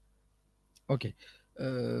ok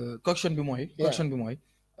correction bi mooy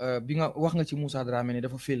bi nga wax nga ci Moussa Dramé ne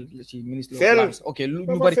dafa fail ci ministre of Lands ok lu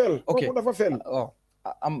ñu bari ok dafa fail waaw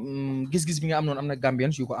am gis-gis bi nga am noonu am na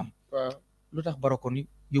Gambians yu ko am lu tax Barrow kon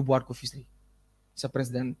yóbbuwaat ko fisri sa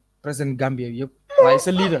président Gambia yëpp waaye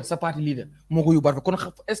sa leader sa parti leader moo ko yóbbuwaat fa kon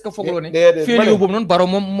est-ce que foogloo ne fail yow boobu noonu Barrow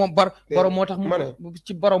Barrow moo tax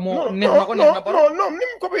ci Barrow moo neex na ko neex na Barrow non ni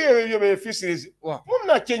mu ko yóbbee fisri waaw moom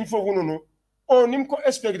naa change foofu noonu ni mu ko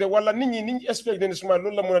expecté wala nit ñi expecté ne suma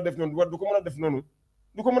loolu la mën a def noonu du ko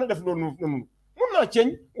mën a def noonu mun naa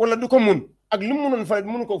ceeñ wala du ko mun ak li mu mënoon fale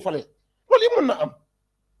mënu ko fale loolu yi mun na am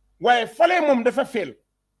waaye fale moom dafa fail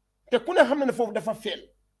te ku ne xam na ne foofu dafa fail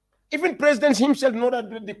even president himself know that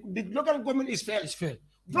the local government is fail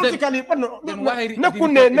politically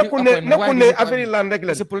nekku ne affaire land rek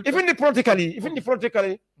la even the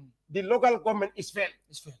politically the local government is fail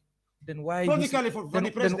then why politically for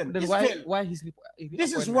the president then why his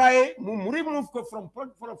this is why mu remove ko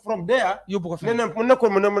from there yóbbu ko nee na mu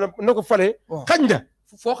ne ko fale xañ na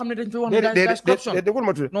foo xam ne dañ fay wax ne dañ corruption déggul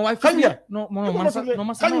ma tudd non waaye xañ na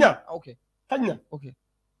man xañ na ok xañ na ok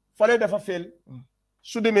fale dafa fail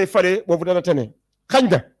su demee fale boobu dana tane xañ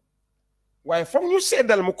na waaye foog ñu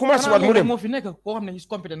seddal mu commencé waat mu dem moo fi nekk koo xam ne is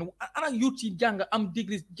competent ana youth ci jàng am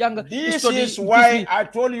degree jàng this is why I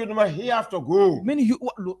told you duma he have to go many you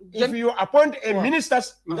if you appoint a minister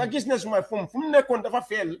nga gis ne suma fu mu nekkoon dafa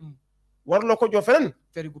fail warloo ko jox feneen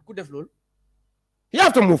very good ku def loolu he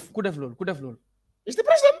have to move ku def loolu is the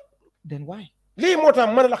president then why lii moo tax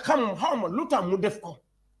man la xaw ma lu tax mu def ko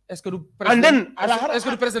est-ce que du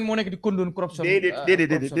président moo nekk di condone corruption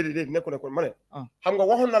déedéet nekku ma ne xam nga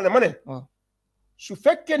waxoon naa ne ma ne su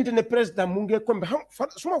fekkente ne président mu ngi comme xam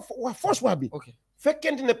suma wax force wax bi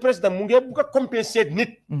fekkente ne président mu ngi bugg a compenser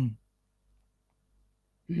nit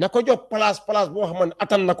na ko jox place boo xam ne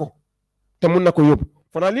attan na ko te mun na ko yóbbu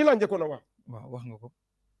fanaa lii laa njëkkoon a wax waaw wax nga ko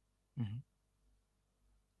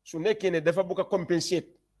su nekkee ne dafa bugg a compenser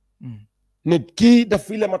ne kii daf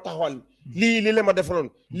fii la ma taxawal lii la ma defaloon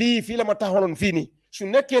lii fii la ma taxawaloon fii nii su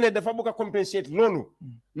nekkee ne dafa bugg a compenser loolu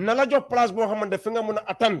na la jox place boo xamante fi nga mun a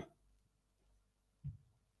attan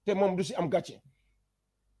te moom du si am gàcce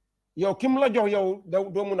yow kim la jox yow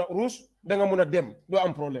doo mun a ruus da nga mun a dem doo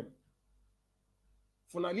am problème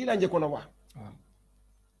fu naa lii laa njëkkoon a wax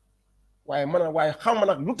waaye xam ma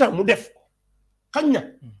nag lu tax mu def xañ na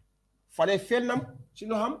fale feel nam si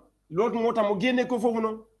loo xam loolu moo tax mu génne ko foofu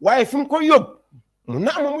noonu waaye fi mu koy yóbbu mu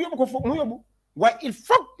na am mu yóbbu ko foofu mu yóbbu waaye il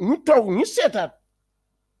faut ñu toog ñu seetaat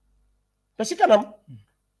te si kanam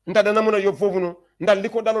ndax dana mën a yóbbu foofu noonu ndax li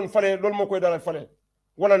ko daloon fale loolu moo koy dalal fale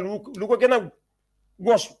wala lu ko gën a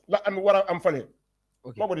gos la am war a am fale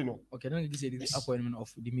nobody know ok nan nga gisee di appointment of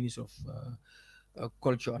the Minister of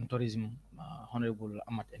Culture and Tourism Honorable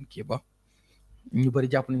Amat N Keba ñu bari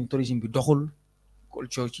jàpp nañu tourisme bi doxul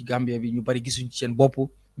culture ci Gambia bi ñu bari gisuñ ci seen bopp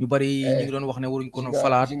ñu bari ñu ngi doon wax ne waruñ ko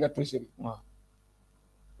falaat ci nga tourisme waaw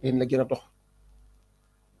yéen la gën a dox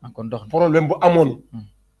kon dox problème bu amoon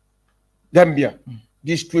Gambia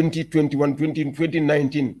this 2021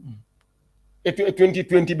 2019 et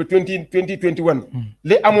 2020 ba 2021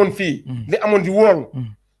 li amoon fii li amoon di wool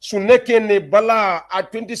su nekkee ne balaa à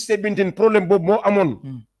 2017 problème boobu moo amoon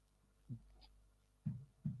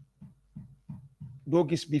doo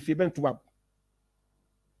gis bi fii benn tubaab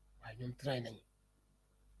waaye ñoom try nañ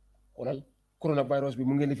xoolal coronavirus bi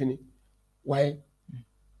mu ngi lifi ni waaye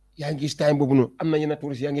yaa ngi gis time boobu noonu am na yeneen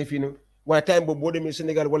touriste yaa ngi fii noonu waaye time boobu boo demee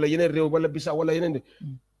Sénégal wala yeneen réew wala Bissau wala yeneen de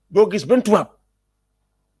doo gis benn tubaab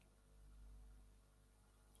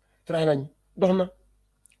try nañ dox na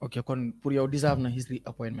ok kon pour yow deserve na history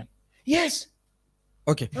appointment yes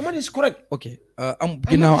Okay. Ahmed is correct. Okay. Ahmed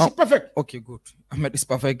is perfect. Okay, good. Ahmed is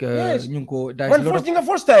perfect. Yes.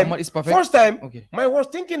 First time. Ahmed is perfect. First time. Okay. I was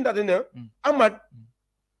thinking that Ahmed,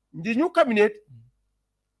 the new cabinet,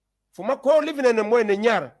 for my co living in the more in the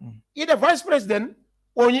year, either vice president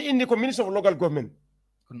or in the minister of local government.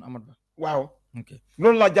 Wow. Okay.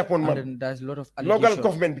 Loolu la Japan man. And there's a lot of local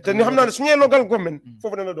government. Te ñu xam naa ne su ñee local government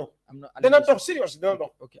foofu dana dox. Dana dox serious dana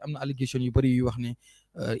dox. Okay, am na allegation yu bari yu wax ne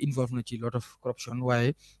involve na ci lot of corruption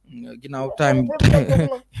waaye ginnaaw time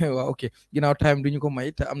waaw okay ginnaaw time duñu ko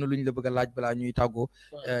may te am na lu ñu la bëgg a laaj balaa ñuy tàggoo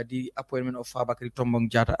the appointment of Fabakary Tombong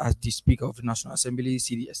Jatta as the speaker of the National Assembly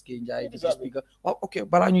CDSK Njie di speaker waaw ok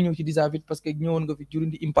balaa ñu ñëw ci deserve it parce que ñëwoon nga fi during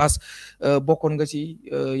the impasse bokkoon nga ci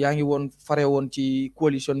yaa ngi woon fare woon ci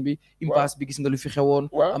coalition bi impasse bi gis nga lu fi xewoon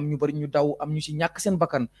am ñu bari ñu daw am ñu ci ñàkk seen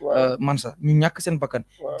bakkan Mansa ñu ñàkk seen bakkan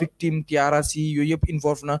victime TRRC yooyu yëpp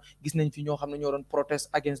involve na gis nañ fi ñoo xam ne ñoo doon protest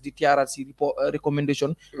against the TRRC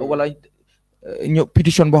recommendation wala ñoo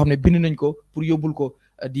pétition boo xam ne bind nañ ko pour yóbbul ko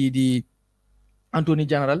di Anthony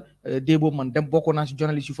General dee boobu man dem bokkoon naa ci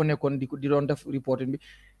journaliste yu fa nekkoon di doon def reporting bi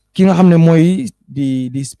ki nga xam ne mooy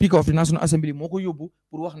di speaker of the National Assembly moo ko yóbbu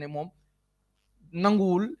pour wax ne moom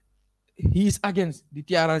nanguwul he is against the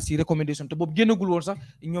TRRC recommendation te boobu génnagul woon sax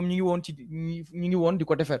ñoom ñu ngi woon di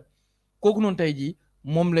ko defar kooku noonu tey jii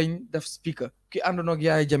moom lañ def speaker ki àndoon ak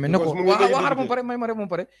Yaya Jammeh ne ko waxaar moom pare may ma rek moom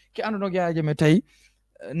pare ki àndoon ak Yaya Jammeh tey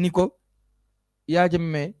ni ko Yaya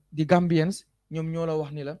Jammeh di Gambians ñoom ñoo la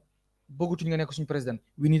wax ni la bëggatuñ nga nekk suñu président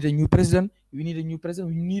we need a new president we need a new president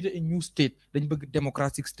we need a new state dañ bëgg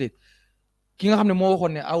democratic state ki nga xam ne moo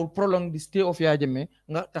waxoon ne I will prolong the stay of Yaya Jammeh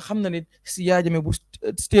nga te xam na ne si Yaya Jammeh bu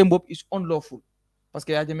stay boobu is unlawful parce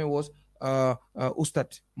que Yaya Jammeh was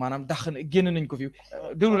ustad maanaam dax génn nañ ko fi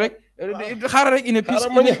déglu rek xaaral rek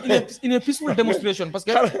in a peaceful demonstration parce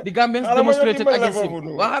que the Gambians demonstrated against him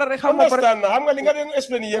waaw xaaral rek xam nga li nga doon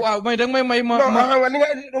explain yëpp waaw may danga may xam nga li nga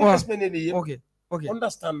doon explain yëpp ok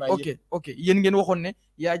understand naa ok yéen ngeen waxoon ne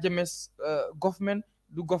Yaya Jammeh's government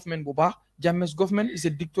du government bu baax Jammeh's government is a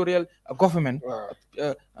dictatorial government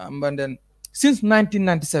and then since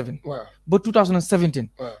 1997 ba 2017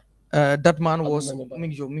 that man was mi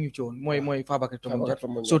ngi ci woon mooy Fabakary Tombong Jatta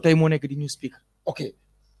so tey moo nekk di new speaker okay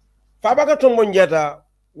Fabakary Tombong Jatta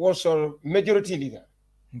was a majority leader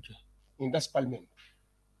in that parliament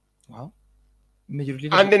wow majority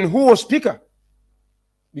leader and then who was speaker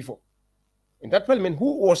before in that parliament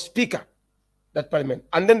who was speaker that parliament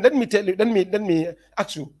and then let me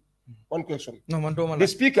ask you one question no man doma the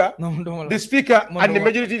speaker and the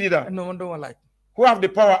majority leader no man doma laaj who have the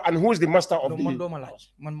power and who is the master of the man doma laaj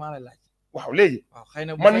man maa lay laaj waaw léegi waaw xëy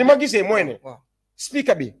na man ni ma gisee mooy ne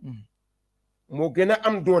speaker bi moo gën a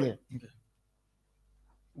am doole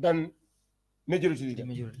than majority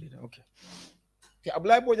leader okay te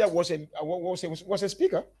Abdoulaye Bojang was a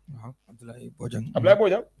speaker waaw Abdoulaye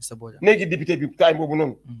Bojang léegi député bi time boobu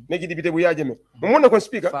noonu léegi député bu Yaya Jammeh moom moo nekkoon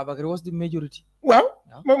speaker Fabakary was the majority waaw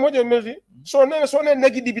moo jël majority soo nee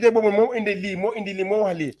nekki député boobu moo indi lii moo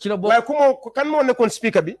wax lii waaye kan moo nekkoon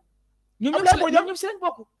speaker bi ñoom ñëpp si lañ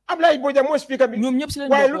bokk Abdoulaye Bojang mooy speaker bi ñoom ñëpp si lañ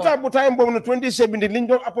waaye lu tax bu time boobu noonu 2017 liñ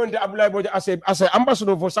doon appointé Abdoulaye Bojang as a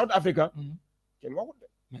ambassador for South Africa kenn waxut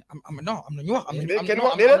non am na ñu wax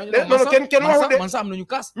kenn waxut de man sax am nañu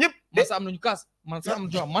kaas ñëpp man sax am nañu kaas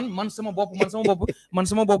man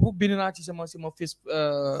sama bopp bind naa ci sama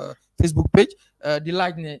Facebook page di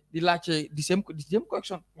laajte di same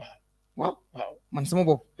correction waaw man sama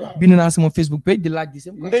bopp bind naa sama Facebook page di laaj di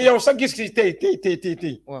same nde yow sa gis ci tey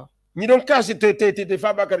waaw ñi doon kaas ci tey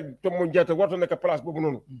Fabakary Tombong Jatta warto nekk place boobu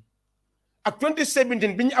noonu ak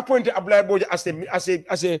 2017 bi ñu appointé Abdoulaye Bojang as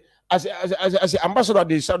ambassador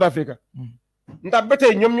de South Africa ndax ba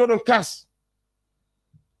tey ñoom ñoo doon kaas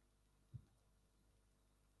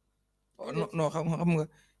non xam nga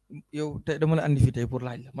yow tey dama la andi fi tey pour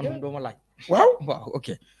laaj la man moom doo ma laaj waaw ok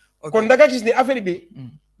kon da nga gis ni affaire bi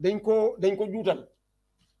dañ ko juutal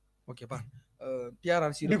ok baax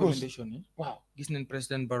TRRC recommendation yi waaw gis nañ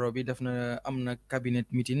président Barrow bi def na am na cabinet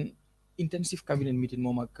meeting intensive cabinet meeting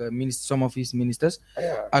moom ak some of his ministers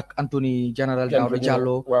ak Anthony General Dawda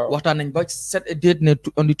Jallow waxtaan nañ ba set a date ne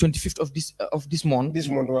on the 25th of this month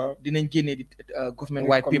waaw dinañ génnee di government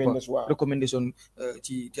white paper recommendation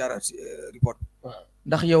ci TRRC report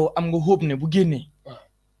ndax yow am nga hope ne bu génnee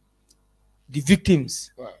the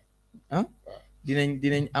victims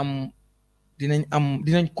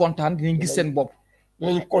dinañ kontaan dinañ gis seen bopp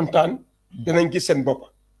dinañ gis seen bopp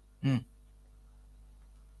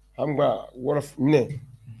xam nga wolof ne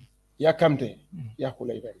yàkkamte yàqu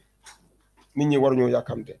lay doon nit ñi waruñoo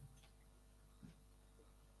yàkkamte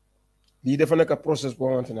lii dafa nekk process boo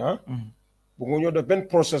xamante ne bu nga ñoo def benn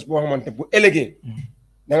process boo xamante bu élégué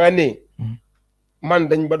da nga ne man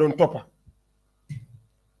dañ ma doon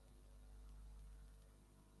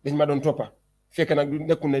toppa fekk nag du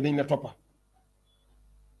nekkul ne dañ la toppa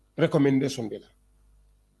recommendation bi la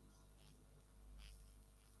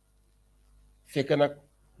fekk nag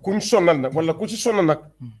kuñ sonal nag wala ku ci sonal nag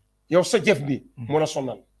yow sa jëf bi moo la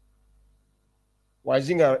sonal waaye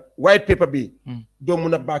si nga white paper bi doo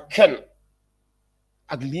mun a baag kenn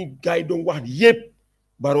ak lii gars yi doon wax yépp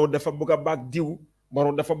Barrow dafa bëgg a baag diw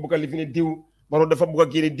Barrow dafa bëgg a lifine diw Barrow dafa bëgg a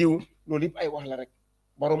génne diw loolu yëpp ay wax la rek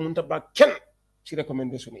Barrow mënut a baag kenn ci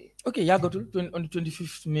recommendation yi. ok yàggatul on the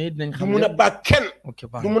 25th May dinañ xam. du mun a baag kenn.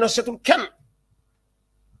 du mun a setul kenn.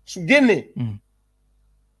 su génnee.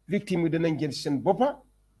 victime yi danañ jël seen boppa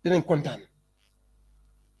danañ kontaan.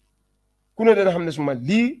 ku ne dana xam ne suma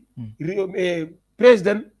lii.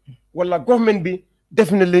 président wala government bi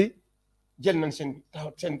definitely jël nañ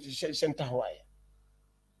seen taxawaay.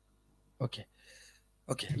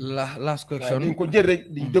 ok last question. dañ ko jël rek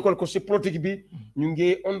di dëkkal ko si politique bi ñu ngi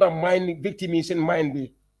undermine victime yi seen mind bi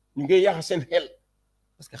ñu ngi yàq seen xel.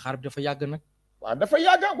 parce que xaar bi dafa yàgg nag. waaw dafa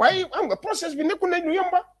yàgg waaye xam nga process bi nekkul ne lu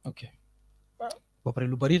yomba. ok ba pare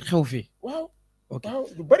lu bari xew fii. waaw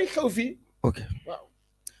lu bari xew fii. ok waaw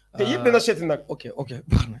te yëpp dana seeti nag. ok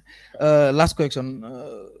baax na last question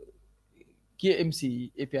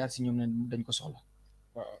KMC APRC ñoom ne dañ ko soxla.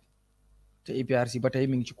 waaw te APRC ba tey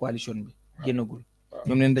mi ngi ci coalition bi. génnagul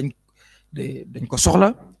ñoom neen dañ ko soxla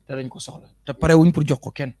te dañ ko soxla te pare wuñ pour jox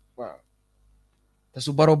ko kenn. waaw te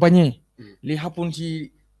su Barrow bañee li happen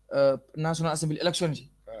ci National Assembly election yi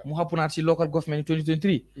mu happenaat ci local government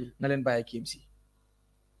 2023 na leen bàyyi KMC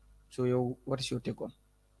so yow what is your take on.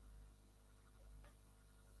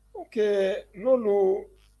 ok loolu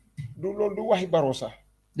du waxi Barrow sax.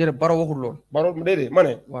 déedéet Barrow waxul loolu. Barrow déedéet ma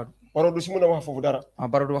ne. waaw Barrow du si mën a wax foofu dara.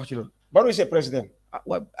 Barrow du wax ci loolu. Barrow is a president.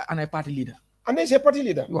 and a party leader. And he's a party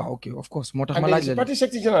leader. Wow, okay, of course. moo tax ma and laaj he's la a party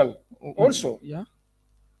secretary general also. Yeah.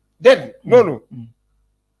 Then loolu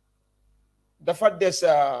dafa des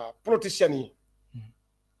politiciens yi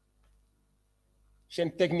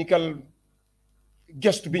seen technical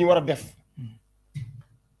geste bi ñu war a def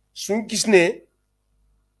suñ gis ne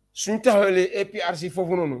suñ taxawalee APRC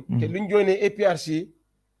foofu noonu te luñ joinee APRC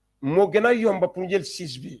moo gën a yomba pour jël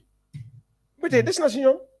siis bi ba tey des na si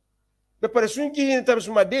ñoom ba pare suñ gisee tamit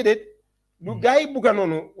suma déedéet lu gars yi bugga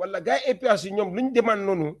noonu wala gars yi APRC ñoom luñ demande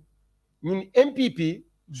noonu ñun MPP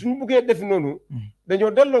suñ buggee def noonu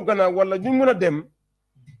dañoo delloo gannaaw wala ñu mën a dem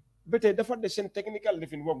ba tey dafa des seen technical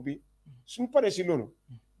defin work bi suñ paree si loolu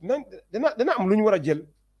dana am lu ñu war a jël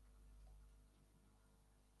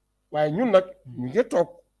waaye ñun nag ñu ngi toog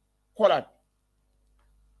xoolaat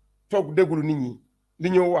toog déglu nit ñi li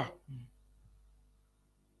ñëw wax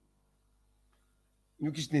ñu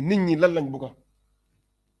gis ne nit ñi lan lañ bugga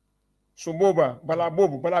su boobaa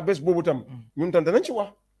balaa bés boobu tam ñun tam danañ ci wax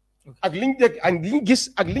ak liñ dégg ak liñ gis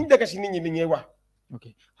ak liñ dégg si nit ñi li ñuy wax. ok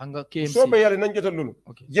xam nga KMC soobee yàlla nañ jotal loolu.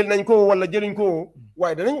 jël nañ ko wala jëluñ ko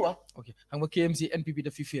waaye danañ wax. ok xam nga KMC NPP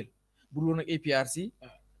daf fi féel bu dul woon ak APRC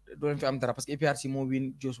doo leen fi am dara parce que APRC moo win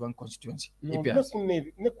Josuwan constituency. APRC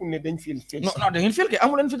nekkul ne dañ féel. non da ngeen féel kay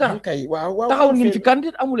amu leen fi dara. kay waaw taxawoon ngeen fi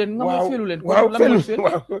candidat amu leen. nga mooy féelu leen. waaw lan mooy féel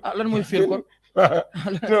lan mooy féel kon.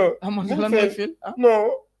 lan mooy féel non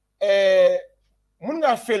mun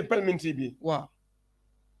ngaa féel parlementaire bi. waaw.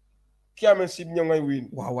 ki amee si ñoo ngay win.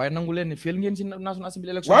 waaw waaye nangu leen ne féel ngeen si National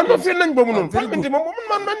Assembly election. waaw non féel nañ boobu noonu. parlementaire moom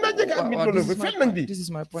man naa jege ak loolu féel nañ bi.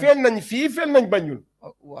 féel nañ fii féel nañ Banjul.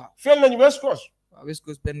 waaw féel nañ West Coast. waaw West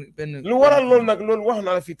Coast benn. lu waral loolu nag loolu wax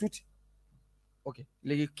naa la fii tuuti. ok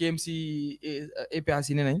léegi KMC APRC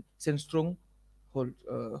nee nañ seen strong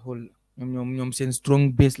hold ñoom seen strong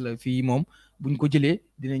base la fii moom buñ ko jëlee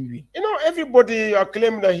dinañ win. You know, everybody are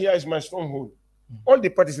claiming that here is my stronghold. All the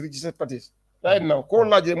parties, registered parties. Right now, ko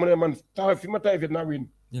laajee mu ne man taxaw fi ma taxaw fi dinaa win.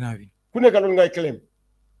 dinaa win ku nekk loolu ngay claim.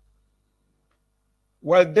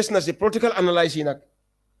 waaye des na si political analyse yi nag.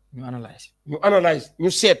 ñu analyse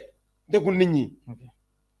ñu seet déggul nit ñi.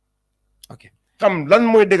 ok xam lan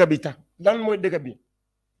mooy dëgg bi tax lan mooy dëgg bi.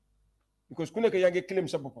 because ku nekk yaa ngi claim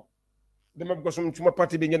sa bopp. dama bëgg suma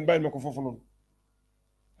parti bi ngeen bàyyi ma ko foofu noonu.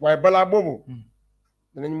 waaye balaa boobu.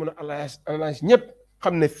 danañ mën a analyse ñëpp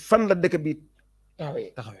xam ne fan la dëkk bi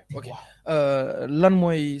taxawee ok lan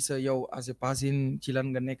mooy sa yow as a person ci lan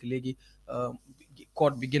nga nekk léegi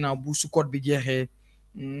code bi ginnaaw bu su code bi jeexee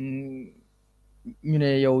ñu ne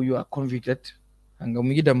yow you are convicted xam nga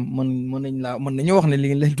mu ngi dem mën nañu wax ne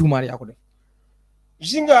li lañ tuumaal yaa ko def.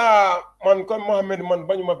 gis nga man comme Mohamed man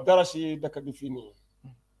bañu ma dara si dëkk bi fii nii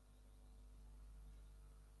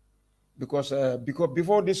because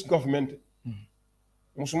before this government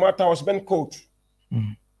musuma taxaw si benn court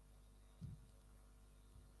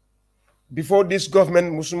before this government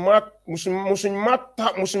musuñ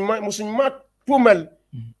ma tuumel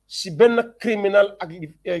si benn criminal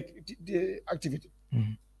activity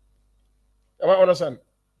dama understand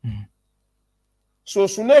so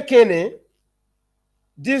su nekkee ne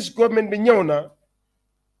this government bi ñëw na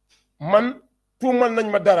man tuumal nañ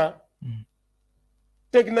ma dara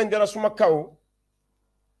teg nañ dara suma kaw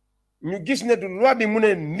ñu gis ne du loi bi mu ne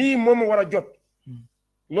lii moo ma war a jot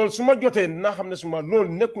loolu su ma jotee naa xam ne suma loolu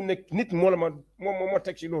nekku nekk nit moo la moo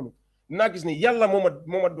teg ci loolu naa gis ne yàlla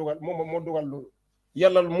moo dogal loolu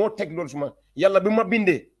yàlla moo teg loolu suma yàlla bi ma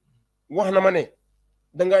bindee wax na ma ne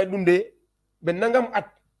dangay dundee ba nangam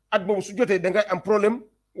at boobu su jotee dangay am problème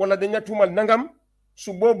wala dañ la tuumal nangam su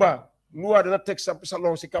boobaa loi dana teg sa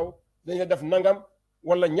loxo si kaw dañ la def nangam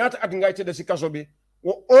wala ñaata at ngay tëdd si kaso bi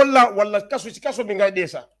wala si kaso bi ngay dee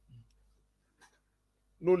sax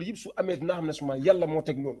loolu yëpp su amee dinaa xam ne suma yàlla moo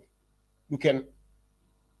teg loolu du kenn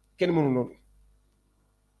mënu loolu.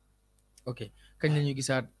 ok kañ la ñuy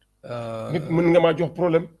gisaat. nit mën nga maa jox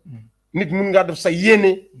problème. nit mën ngaa def sa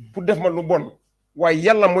yéene pour def ma lu bon waaye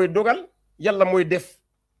yàlla mooy dogal yàlla mooy def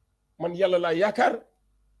man yàlla laay yaakaar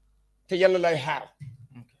te yàlla laay xaar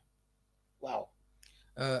waaw.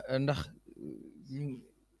 ndax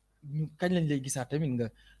ñu kañ lañ lay gisaat tamit nga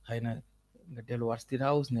xëy na nga delluwaat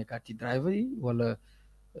Statehouse nekkaat ci driver yi wala.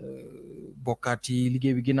 bokkaat ci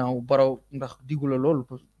liggéey bi ginnaaw Barrow ndax diggu la loolu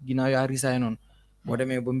ginnaaw yaa risaay noonu boo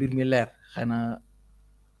demee ba mbir mi leer xëy na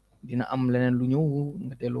dina am leneen lu ñëw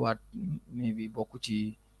nga delluwaat mais bi bokk ci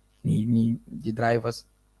ñi di drivers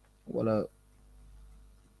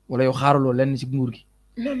wala yow xaaraloo lenn ci nguur gi.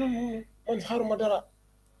 non man xaaruma dara.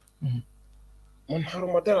 man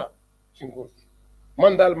xaaruma dara ci nguur gi.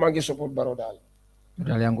 man daal maa ngi support Barrow daal.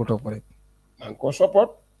 daal yaa ngi ko topp rek. maa ngi koo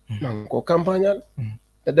support. maa ngi koo campagnal.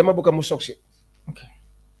 te dama bëgg mu soog si.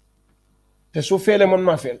 te su feelee man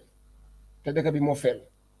maa feel te dëkk bi moo feel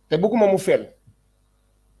te bëgguma mu feel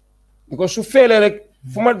because su feelee rek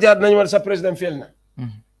fu ma jaar nañu war sa président feel na.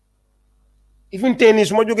 ifin tey nii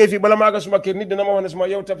su ma jógee fii bala maa àgg suma kër nit dina ma wax ne suma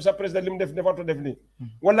yow tam sa président li mu def defaatoo def nii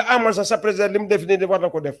wala amal sa président li mu def nii defar na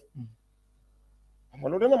ko def xam nga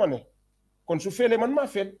loolu dana ma ne kon su feelee man maa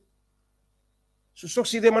feel su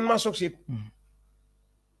succeedee man maa succeed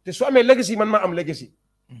te su amee legacy man maa am legacy.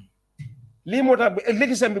 lii moo tax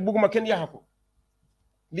legacy bi bugguma kenn yaaxa ko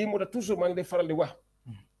lii moo tax toujours maa ngi def faral di wax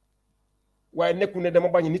waaye nekku ne dama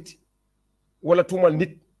bañ nit wala tuumal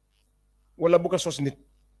nit wala bugg a sos nit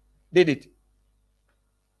déedéet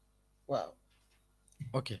waaw.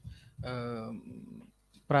 ok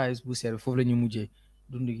price bu seer foofu la ñu mujjee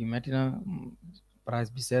dund gi metti na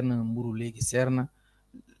price bi seer na mburu léegi seer na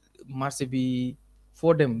marché bi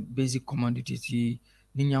foo dem basic commodity ci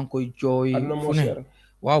nit ñaa ngi koy jooy fu ne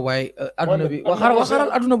waaw waaye adduna bi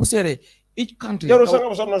waxaral adduna bu seeree each country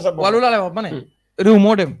waaw loolu laa lay wax ma ne réew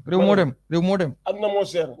moo dem adduna moo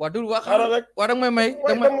seer waaw dul waa da nga may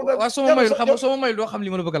waaw soo ma may doo xam li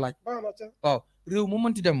ma la bëgg a laaj waaw réew moo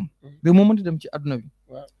mënti dem ci adduna bi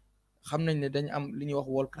xam nañ ne dañ am li ñuy wax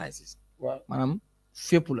world crisis maanaam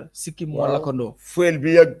fépp la sikkim moo lakkandoo fuel bi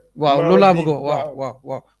yëg waaw loolu laa bëgg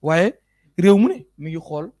waaw waaye réew mu ne mi ngi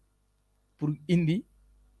xool pour indi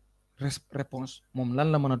réponse moom lan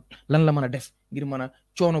la mën a def ngir mën a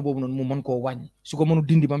coono boobu noonu mu mën koo wàññi su ko mënu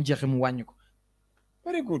dindi ba mu jeexee mu wàññi ko.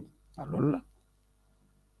 very good. waaw loolu la.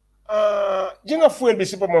 ji nga fuel bi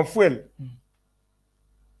si boppam fuel.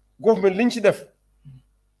 government liñ ci def.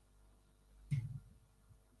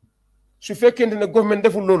 su fekkente ne government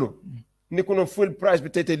deful loolu. ni ko noonu fuel price bi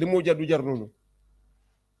tey li moo jar du jar loolu.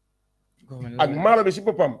 ak maalo bi si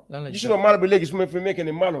boppam gisuloo maalo bi léegi su ma fi nekkee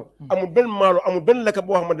ne maalo amul benn lekk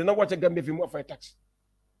boo xam ne dina wàcce Gambie fii mu fay tax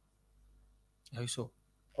ay so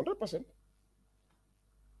 100%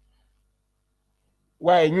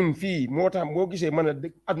 waaye ñun fii moo tax boo gisee mën a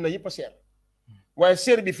àdduna yëpp a seer waaye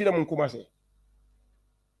seer bi fii la mu commencé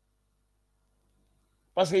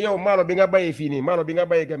parce que yow maalo bi nga bàyyee fii nii maalo bi nga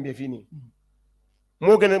bàyyee Gambie fii nii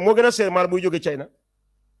moo gën a seer maalo buy jóge China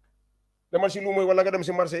demal si lu mooy wala nga dem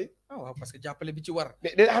si marché yi. waaw parce que jàppale bi ci war.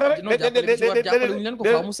 jàppale wuñ leen ko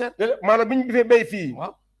faa mu seet. maalo bi ñu béy fii.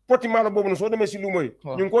 waaw poti maalo boobu noonu soo demee si lu mooy.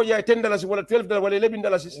 ñu ngi ko jaay $10 wala $12 wala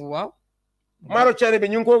 $11. waaw. maalo Chine bi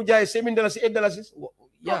ñu ngi ko jaay $7 $8.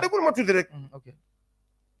 yaa déggul ma tuuti rek. ok.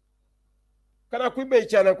 kana kuy béy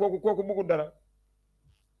Chine kooku bëggul dara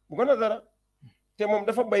bëgg na dara te moom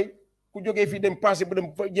dafa béy ku jógee fii dem passé ba dem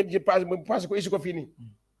jël passé ko isi ko fii nii.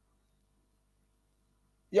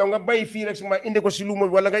 yow nga bay fii rek suma indi ko si luuma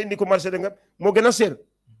wala nga indi ko marché de nga moo gën a seer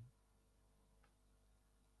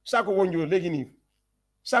saako wonjoo léegi nii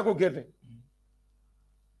saako gerte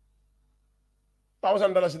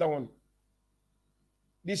 $1,000 la woon.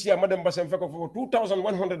 This year madam Bassem fekk ko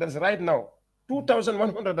 $2,100 right now.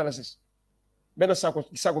 $2,100 benn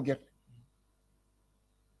saako gerte.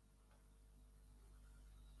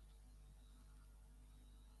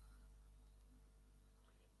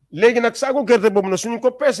 léegi nag saako gerte boobu nag suñ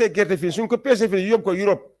ko peesee gerte fii suñ ko peesee fii yóbbu ko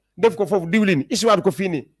Europe def ko foofu diwlin isiwaat ko fii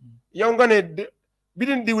nii yow nga ne bi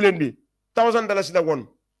din diwlin bi $1,000 la woon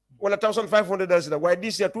wala $1,500 la waaye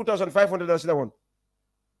this year $2,500 la woon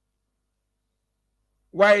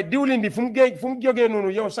waaye diwlin bi fu mu jógee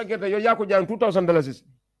noonu yow sa gerte yow yaa ko jaay $2,000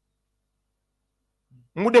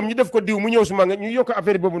 mu dem ñu def ko diw mu ñëw suma nga ñu yokk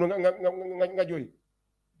affaire boobu noonu nga jooy.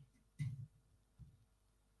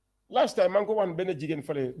 last time maa ngi ko wax benn jigéen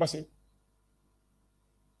fale Basse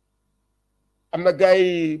am na gars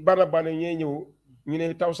yi bana ñee ñëw ñu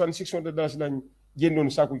ne $1,600 lañ jëndoon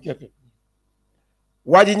saaku gerte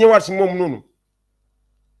waa ji ñëwaat si moom noonu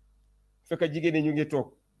fekk jigéen ñi ñu ngi toog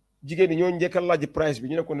jigéen ñi ñoo njëkk a laaj price bi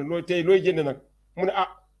ñu ne ko ne looy jënd nag mu ne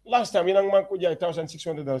last time yi nag maa ngi ko jaay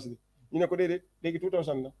 $1,600 bi ñu ne ko déedéet léegi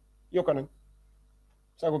 $2,000 la yokka nañ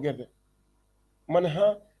saaku gerte man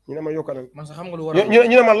ñu ne ma yokka nañ man sax xam nga lu waral ñu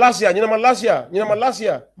ne ma last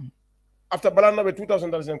year after balaa nawet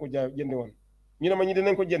 $2,000 lañ ko jaay jënde woon ñu ne ma ñi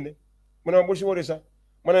dinañ ko jënde mu ne ma bu si waree sax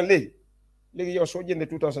ma ne léegi yow soo jëndee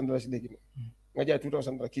 $2,000 léegi nga jaay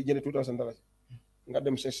 $2,000 kii jënde $2,000 nga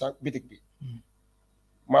dem sa saak bitik bi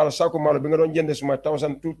saako maalo bi nga doon jënde suma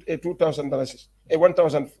 $2,000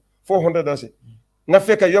 $1,400 nga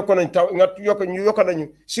fekk yokk nañu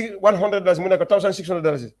si $100 mu nekk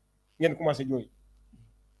 $1,600 ngeen commencé jooy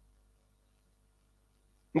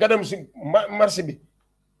nga dem si marché bi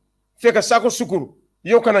fekk saako sukkur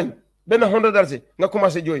yokk nañ benn $100 nga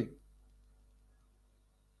commencé jooy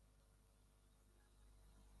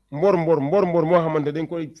mbor moo xamante dañ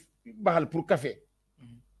koy baxal pour café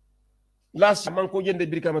last maa ngi ko jënde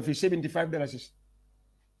Brikama fii $75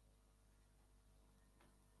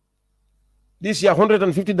 this year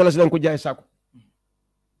 $150 lañ ko jaay saako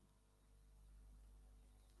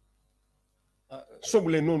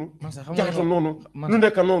soble noonu jaxato noonu lu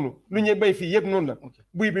nekk noonu lu ñuy bay fii yëpp noonu la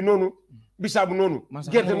buy bi noonu bisaabu noonu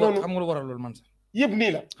gerte noonu xam nga lu waral loolu man sax yëpp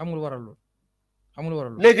nii la xam nga lu waral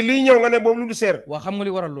loolu léegi liy ñëw nga ne boobu lu du seer waaw xam nga li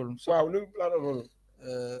waral loolu waaw lu la loolu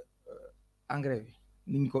engrais bi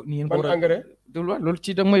ni ngeen ko war a engrais loolu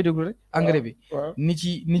ci da may déglu rek engrais bi ni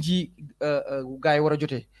ci gars yi war a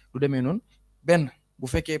jotee du demee noonu benn bu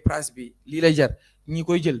fekkee price bi lii lay jar ñi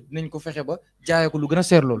koy jël dinañ ko fexe ba jaayee ko lu gën a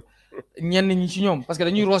seer lool ñenn ñi ci ñoom parce que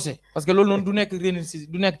dañuy roose parce que loolu noonu du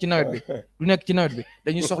nekk ci nawet bi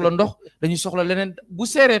dañuy soxla ndox dañuy soxla leneen bu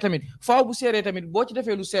seeree tamit boo ci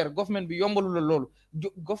defee lu seer government bi yombalu la loolu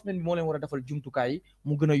government bi moo leen war a defal jumtukaay yi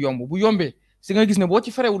mu gën a yomb bu yombee si nga gis ne boo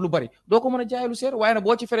ci ferewul lu bari doo ko mën a jaay lu seer waaye nag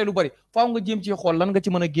boo ci feree lu bari faaw nga jéem ci xool lan nga ci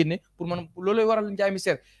mën a génne pour mën loolu waral njaay mi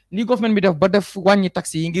seer ni government bi def ba def wàññi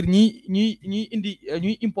taxes yi ngir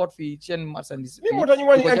ñuy import fii seen marchandise li moo tax ñu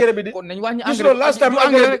wàññi engrais bi di kon nañ wàññi engrais last time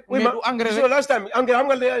engrais rek last time engrais xam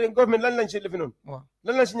nga government lan lañ si defi noonu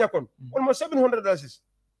lan lañ si ñàkkoon almost $700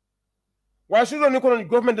 waaye su doon ni ko doon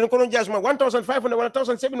government dañ ko doon jaay suma $1,500 wala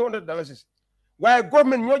 $1,700 waaye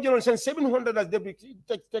government ñoo jëloon seen $700 depuis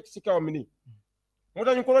teg si kawam mi nii moo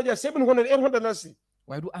tax ñu ko doon jaay $800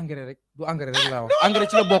 waaye du engrais rek laa wax engrais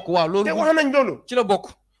ci la bokk waaw loolu te wax nañ loolu ci la bokk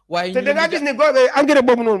waaye te da ngaa gis ne engrais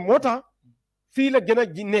boobu noonu moo tax fii la gën a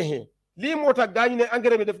neexee lii moo tax gaa ñu ne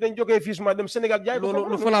engrais bi daf dañ jógee fii suma dem Sénégal jaay ko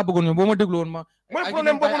loolu fa laa bëggoon ñoom boo ma déglu woon ma mooy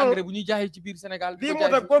problème boobu noonu engrais bu ñuy jaayee ci biir Sénégal lii moo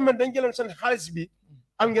tax government dañ jëloon seen xaalis bi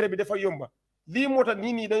engrais bi dafa yomba lii moo tax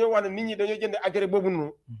nit ñi dañoo wax ne nit ñi dañoo jënd engrais boobu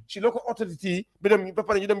noonu si loo ko autorité yi ba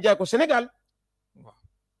pare ñu dem jaay ko Sénégal waaw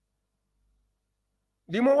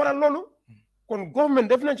lii moo waral loolu kon government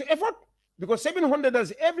def nañ ci effort because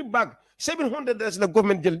 $700 every bag $700 la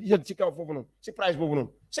government jël ci kaw foofu noonu si price boobu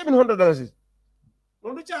noonu $700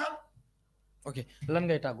 loolu du caaxaan. ok lan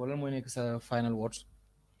ngay tàggoo lan mooy nekk sa final words.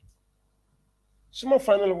 suma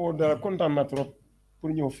final word dara kontaan naa trop pour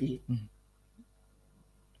ñëw fii.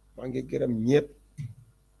 maa ngi gërëm ñëpp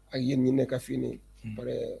ak yéen ñi nekk fii nii.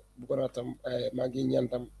 pare bu ko tam maa ngi ñaan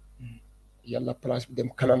tam yàlla place bi dem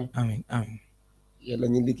kanam. amiin amiin. yàlla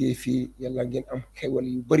ñu liggéey fii yàlla ngeen am xewal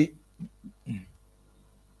yu bari.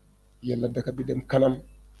 yàlla dëkk bi dem kanam.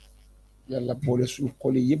 yàlla boole suñu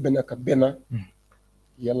xol yi yëpp nekk benn.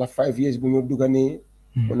 yàlla 5 years bu ñu dugga nii.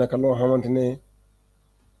 mu nekk loo xamante ne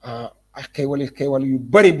ak xewal yu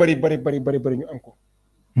bari ñu am ko.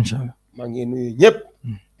 incha allah maa ngi nuyu ñëpp.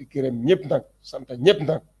 di gërëm ñëpp nag sant ñëpp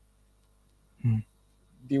nag.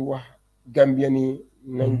 di wax Gambien yi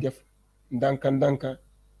nañ def ndànka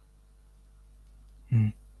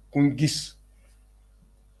kuñ gis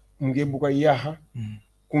mu ngi bugg a yaaxa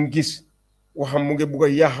ku gis waxam mu ngi bugg a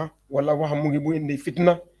yaaxa wala waxam mu ngi bu indi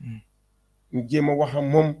fitna ñu jéem a waxam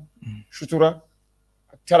moom sutura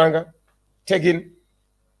ak taranga tegin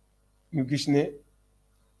ñu gis ne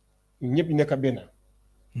ñëpp nekk benn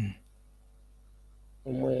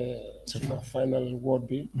mooy suma final word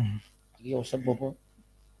bi ak yow sa bopp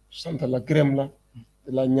sant la gërëm la di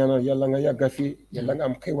la ñaanal yàlla nga yàgga fii yàlla nga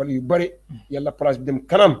am xéwal yu bari yàlla place bi dem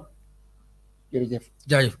kanam jërëjëf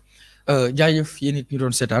jaajëf yéen it ñu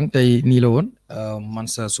doon seetaan tey nii la woon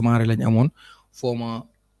Mansa Sumareh lañ amoon former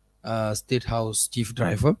Statehouse chief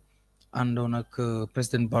driver àndoon ak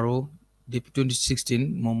président Barrow depuis 2016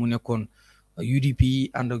 moom mu nekkoon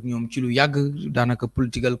UDP ànd ak ñoom ci lu yàgg daanaka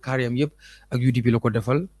political carrière yëpp ak UDP la ko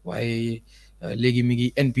defal waaye léegi mi ngi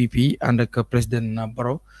NPP ànd ak président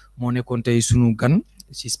Barrow moo nekkoon tey sunu gan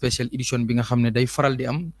ci special edition bi nga xam ne day faral di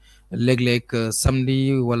am léeg-léeg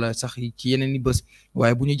samedi wala sax ci yeneen i bés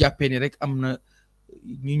waaye bu ñu jàppee ni rek am na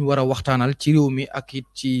ñu ñu war a waxtaanal ci réew mi ak it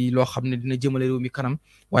ci loo xam ne dina jëmale réew mi kanam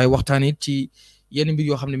waaye waxtaan it ci yenn mbir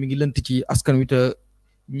yoo xam ne mi ngi lënt ci askan wi te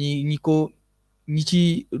ñi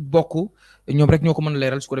ci bokk ñoom rek ñoo ko mën a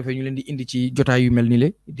leeral su ko defee ñu leen di indi ci jotaay yu mel ni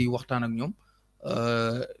le di waxtaan ak ñoom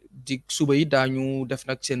di suba yi daañu def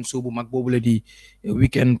nag seen show bu mag boobu la di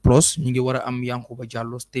Weekend Plus ñu ngi war a am Yankuba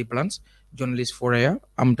Jallow Statehouse journalist Foremr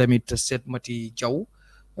am tamit Set Mati Jaw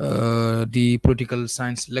di political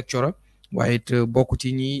science lecturer waaye it bokk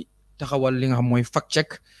ci ñi taxawal li nga xam mooy fact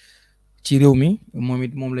check ci réew mi moom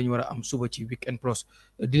it moom la ñu war a am suba ci Weekend Plus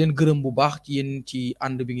di leen gërëm bu baax ci yéen ci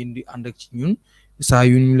ànd bi ngeen di ànd ak ci ñun saa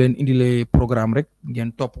yu ñu leen indilee programme rek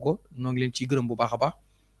ngeen topp ko noo ngi leen ciy gërëm bu baax a baax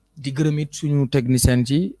di gërëm it suñu technicien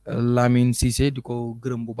ci Lamine Cissé di ko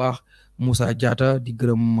gërëm bu baax Moussa Diatta di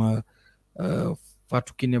gërëm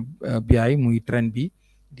Fatou Kiné Biaye muy train bi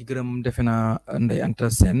di gërëm defe naa Ndeye Anta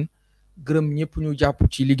Sène gërëm ñëpp ñu jàpp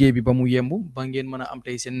ci liggéey bi ba mu yemb ba ngeen mën a am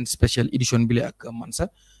tey seen special edition bi la ak Mansa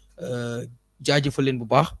jaajëfal leen bu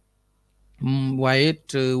baax waaye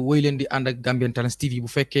it woy leen di ànd ak Gambian Talents TV bu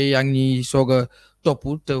fekkee yaa ngi ñuy soog a topp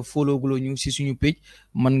te follow guloo ñu si suñu page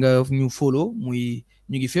mën nga ñu follow muy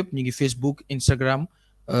ñu ngi fépp ñu ngi Facebook Instagram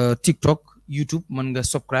TikTok YouTube mën nga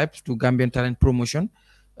subscribe to Gambian Talent Promotion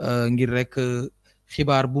ngir rek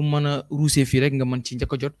xibaar bu mën a ruusee fii rek nga mën ci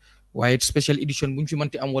njëkk a jot waaye special edition bu ñu fi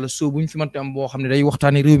mënti am wala show bu ñu fi mënti am boo xam ne day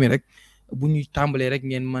waxtaanee réew mi rek bu ñu tàmbalee rek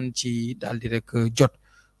ngeen mën ci daal di rek jot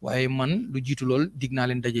waaye man lu jiitu lool dig naa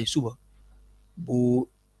leen daje suba bu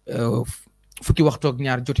fukki waxtu ak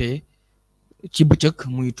ñaar jotee ci bëccëg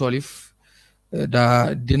muy toolif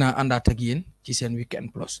dinaa àndaat ak yéen ci seen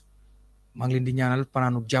Weekend Plus maa ngi leen di ñaanal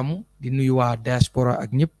panaanub jàmm di nuyu waa diaspora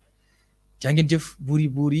ak ñëpp jaa ngeen jëf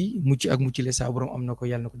buur yi mucc ak mucc le saa borom am na ko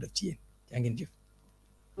yàlla na ko def ci yéen jaa ngeen jëf.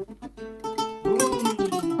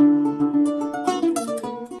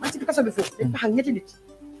 ci kaso bi foofu dañ fa xam ñetti nit.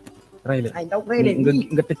 rey leen ay ndaw rey leen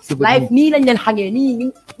nga teg si live nii lañ leen xamee nii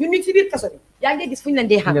ñun ñu ngi si biir kaso bi yaa ngi gis fu ñu leen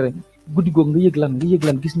dee xam. guddi googu nga yëg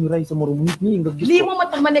lan gis ñu rey sa morom nit ñi nga gis lii moom moo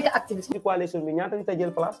tax ma nekk activiste. ci coalition bi ñaata nit a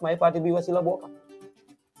jël place may parti bi wax si la bokka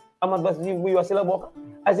Amat Bass buy wax si la bokka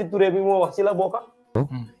Aziz Touré bi moo wax si la bokka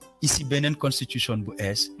ici beneen constitution bu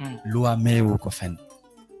ees loi mayewu ko fenn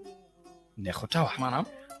neexuta wax maanaam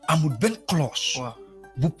amul benn clause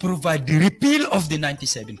bu provide the repeal of the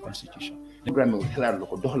 97 constitution programme bi xalaat la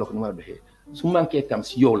ko dox la ko ni war a doxee su manqué tam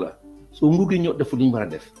si yow la soo nguur gi ñoo defu li ñu war a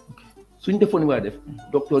def suñ defoon ni war a def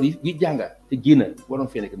docteur yi jànga te génn waroon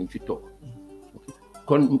fee nekk dañ fi toog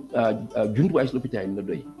kon jumtuwaay si lopitaan yi na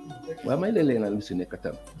doy waaye may leen leen lu si nekk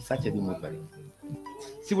tam sàcc bi moo bari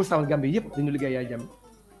civil servant Gambie yëpp dañu liggéey yaay jàmm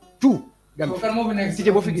tout Gambie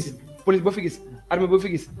cité boo fi gis police boo fi gis armée boo fi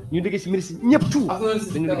gis ñu liggéey si ministre ñëpp tout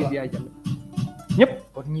dañu liggéey si yaay jàmm ñëpp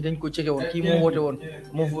kon ñi dañ ko cege woon kii moo woote woon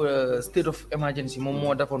moo state of emergency moom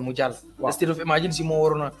moo defoon mu jàll state of emergency moo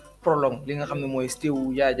waroon a prolong li nga xam ne mooy state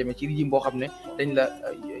wu Yaya Jammeh ci régime boo xam ne dañ la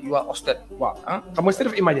you are ousted waaw xam nga state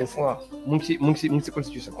of emergency waaw mu ngi si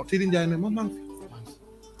constitution Sidi Ndiaye ne ma maa ngi fi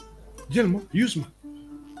jël ma use ma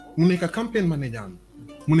mu nekk campaign manager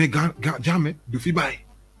mu ne Jammeh du fi bàyyi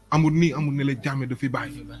amul nii amul ne la Jammeh du fi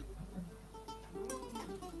bàyyi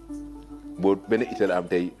boo benn itte la am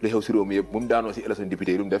tey lu xew si réew mi yëpp bu mu daanoo si élection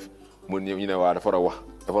député yi lu mu def mu ñu ne waa dafa war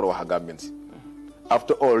a wax ak Gambien si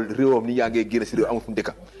after all réewam ni yaa ngee génn si réew amul fu mu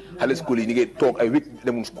dëkka xale school yi ni ngay toog ay week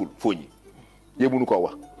demul school foo ñi yëpp mënu koo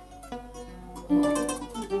wax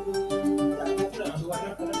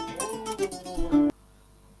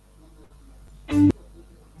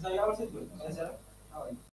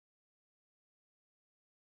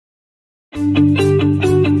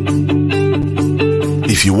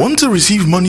If you want to receive money